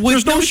quarters.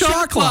 There's no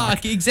shot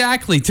clock.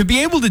 Exactly. To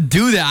be able to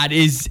do that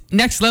is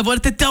next level,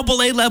 at the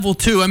AA level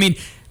too. I mean,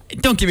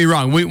 don't get me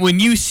wrong.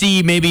 When you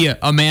see maybe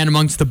a man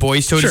amongst the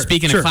boys, so to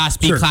speak, in a Class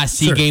B, Class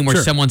C game where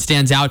someone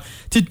stands out,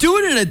 to do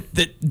it in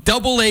the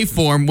AA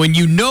form when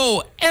you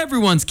know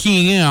everyone's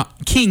keying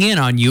in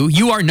on you,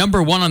 you are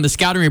number 1 on the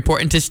scouting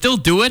report, and to still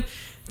do it,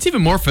 it's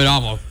even more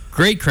phenomenal.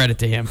 Great credit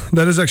to him.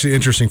 That is actually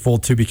interesting,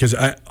 Fold, too, because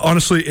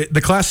honestly,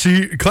 the Class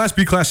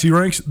B, Class C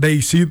ranks,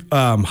 they see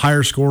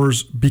higher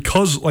scores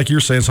because, like you're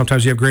saying,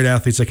 sometimes you have great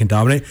athletes that can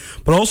dominate,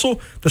 but also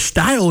the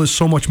style is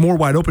so much more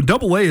wide open.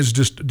 AA is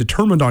just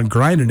determined on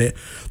grinding it.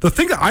 The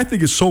thing that I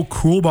think is so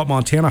cool about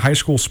Montana high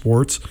school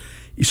sports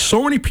is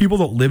so many people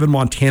that live in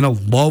Montana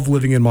love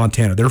living in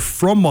Montana. They're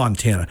from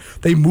Montana.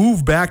 They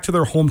move back to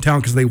their hometown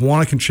because they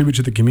want to contribute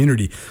to the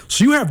community.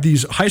 So you have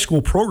these high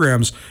school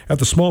programs at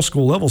the small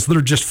school levels that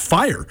are just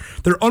fire.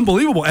 They're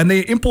unbelievable, and they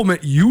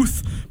implement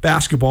youth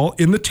basketball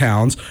in the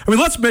towns. I mean,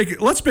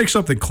 let's make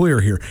something clear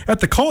here.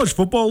 At the college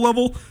football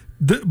level,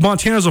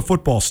 Montana's a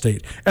football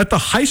state. At the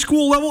high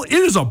school level, it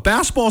is a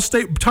basketball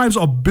state times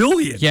a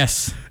billion.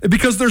 Yes.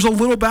 Because there's a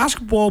little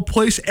basketball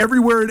place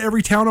everywhere in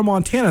every town in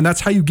Montana, and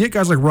that's how you get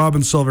guys like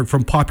Robin Silver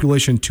from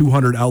population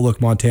 200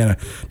 Outlook, Montana,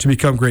 to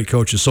become great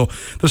coaches. So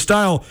the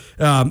style,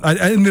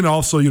 and then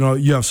also,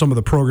 you have some of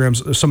the programs,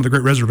 some of the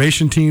great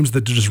reservation teams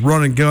that just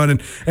run and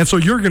gun, and so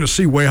you're going to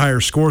see way higher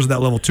scores at that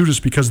level too,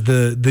 just because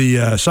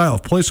the style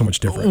of play is so much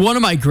different. One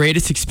of my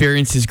greatest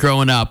experiences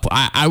growing up,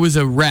 I was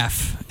a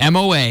ref,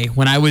 MOA,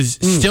 when I was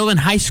still in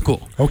high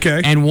school.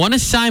 Okay. And one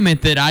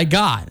assignment that I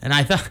got, and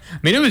I thought,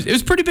 it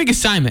was a pretty big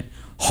assignment.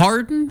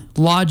 Hardin,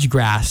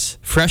 Lodgegrass,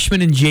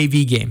 freshman and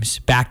JV games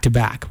back to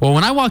back. Well,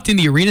 when I walked in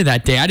the arena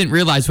that day, I didn't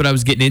realize what I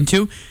was getting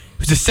into. It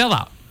was a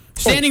sellout.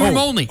 Standing room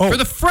only for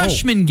the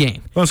freshman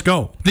game. Let's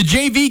go. The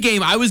JV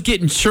game, I was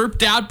getting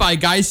chirped out by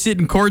guys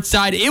sitting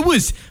courtside. It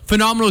was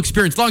phenomenal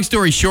experience. Long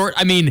story short,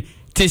 I mean,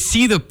 to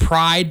see the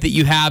pride that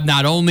you have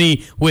not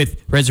only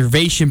with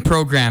reservation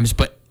programs,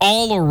 but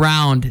all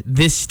around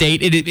this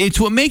state,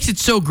 it's what makes it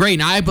so great.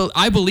 And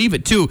I believe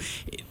it too.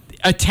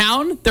 A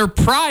town, their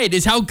pride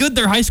is how good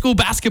their high school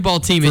basketball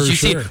team is. You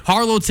see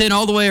Harlow 10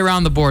 all the way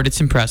around the board.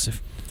 It's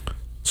impressive.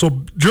 So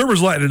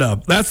Germer's lighting it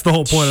up. That's the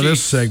whole point of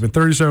this segment.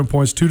 37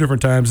 points 2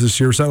 different times this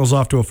year. Sentinel's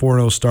off to a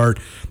 4-0 start.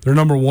 They're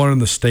number 1 in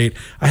the state.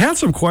 I had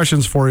some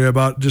questions for you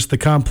about just the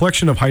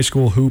complexion of high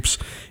school hoops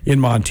in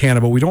Montana,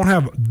 but we don't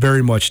have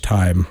very much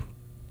time.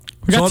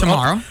 We got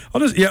tomorrow.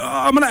 I'm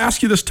going to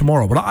ask you this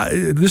tomorrow, but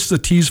this is a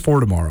tease for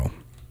tomorrow.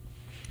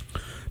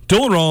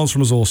 Dylan Rollins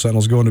from Missoula Sentinel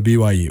is going to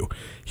BYU.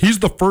 He's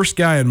the first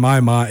guy to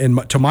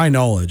my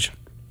knowledge,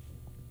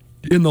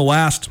 in the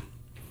last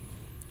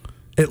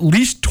at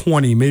least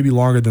 20, maybe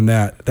longer than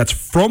that, that's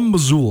from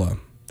Missoula,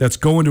 that's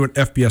going to an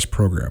FBS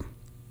program.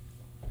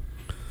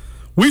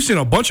 We've seen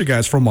a bunch of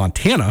guys from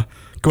Montana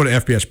go to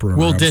FBS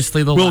programs. Will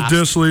Dissly, Will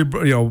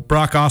Dissly,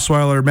 Brock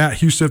Osweiler, Matt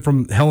Houston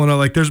from Helena.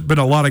 Like, there's been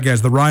a lot of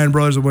guys. The Ryan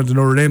brothers that went to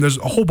Notre Dame. There's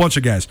a whole bunch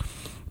of guys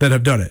that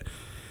have done it.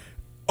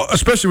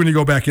 Especially when you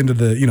go back into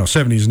the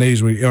 70s and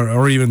 80s,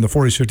 or even the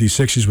 40s, 50s,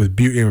 60s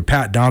with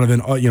Pat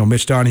Donovan,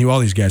 Mitch Donahue, all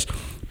these guys.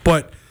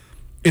 But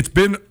it's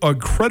been an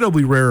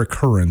incredibly rare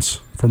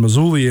occurrence for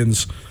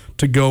Missoulians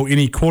to go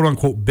any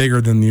quote-unquote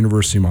bigger than the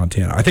University of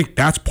Montana. I think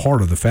that's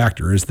part of the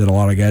factor, is that a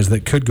lot of guys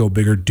that could go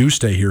bigger do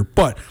stay here.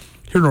 But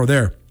here nor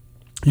there,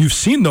 you've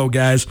seen, though,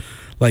 guys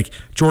like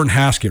Jordan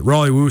Haskett,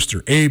 Raleigh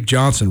Wooster, Abe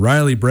Johnson,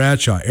 Riley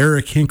Bradshaw,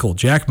 Eric Hinkle,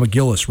 Jack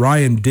McGillis,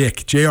 Ryan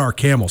Dick, J.R.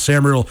 Campbell,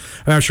 Sam Riddle,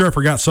 and I'm sure I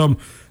forgot some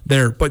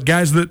there, but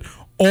guys that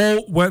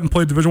all went and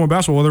played Division I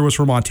basketball, whether it was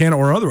for Montana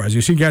or otherwise.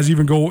 You've seen guys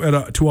even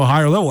go to a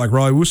higher level, like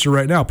Raleigh Wooster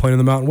right now, playing in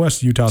the Mountain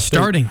West, Utah State.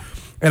 Starting.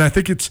 And I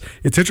think it's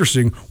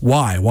interesting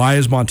why. Why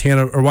is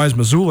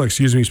Missoula,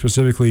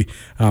 specifically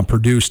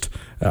produced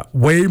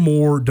way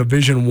more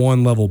Division I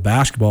level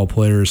basketball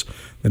players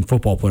than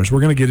football players?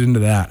 We're going to get into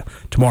that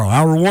tomorrow.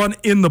 Hour 1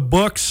 in the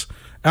books.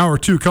 Hour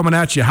 2 coming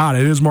at you hot.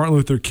 It is Martin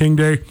Luther King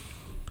Day.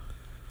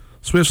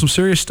 So we have some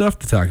serious stuff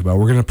to talk about.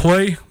 We're going to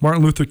play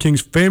Martin Luther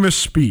King's famous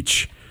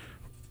speech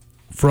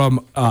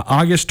from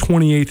August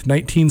 28th,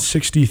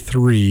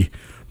 1963,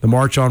 the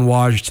March on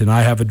Washington,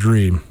 I Have a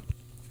Dream.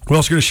 We're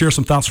also going to share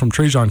some thoughts from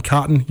Trajan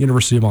Cotton,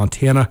 University of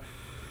Montana,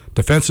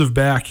 defensive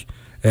back,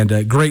 and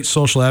a great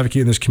social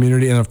advocate in this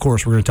community. And, of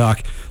course, we're going to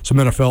talk some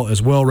NFL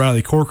as well.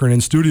 Riley Corcoran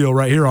in studio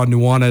right here on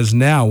Nuanez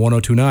Now,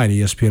 102.9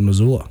 ESPN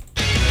Missoula.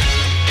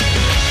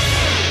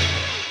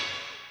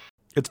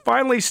 It's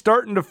finally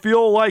starting to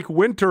feel like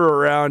winter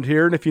around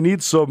here, and if you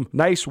need some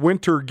nice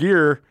winter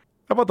gear,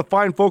 how about the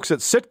fine folks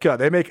at Sitka?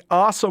 They make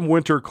awesome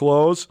winter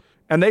clothes,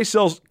 and they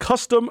sell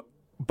custom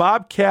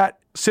Bobcat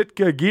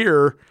Sitka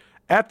gear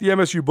at the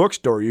MSU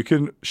Bookstore. You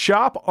can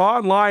shop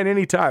online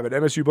anytime at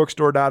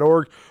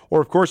msubookstore.org,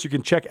 or, of course, you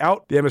can check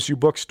out the MSU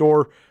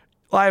Bookstore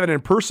live and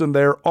in person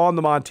there on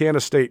the Montana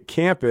State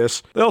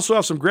campus. They also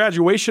have some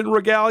graduation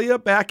regalia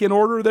back in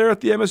order there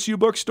at the MSU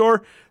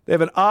Bookstore. They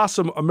have an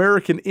awesome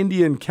American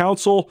Indian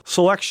Council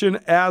selection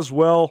as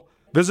well.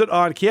 Visit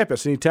on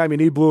campus anytime you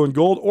need blue and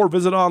gold, or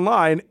visit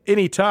online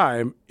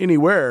anytime,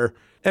 anywhere,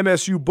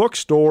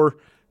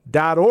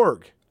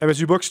 msubookstore.org.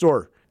 MSU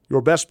Bookstore,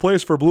 your best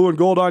place for blue and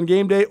gold on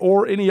game day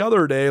or any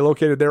other day,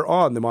 located there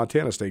on the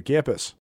Montana State campus.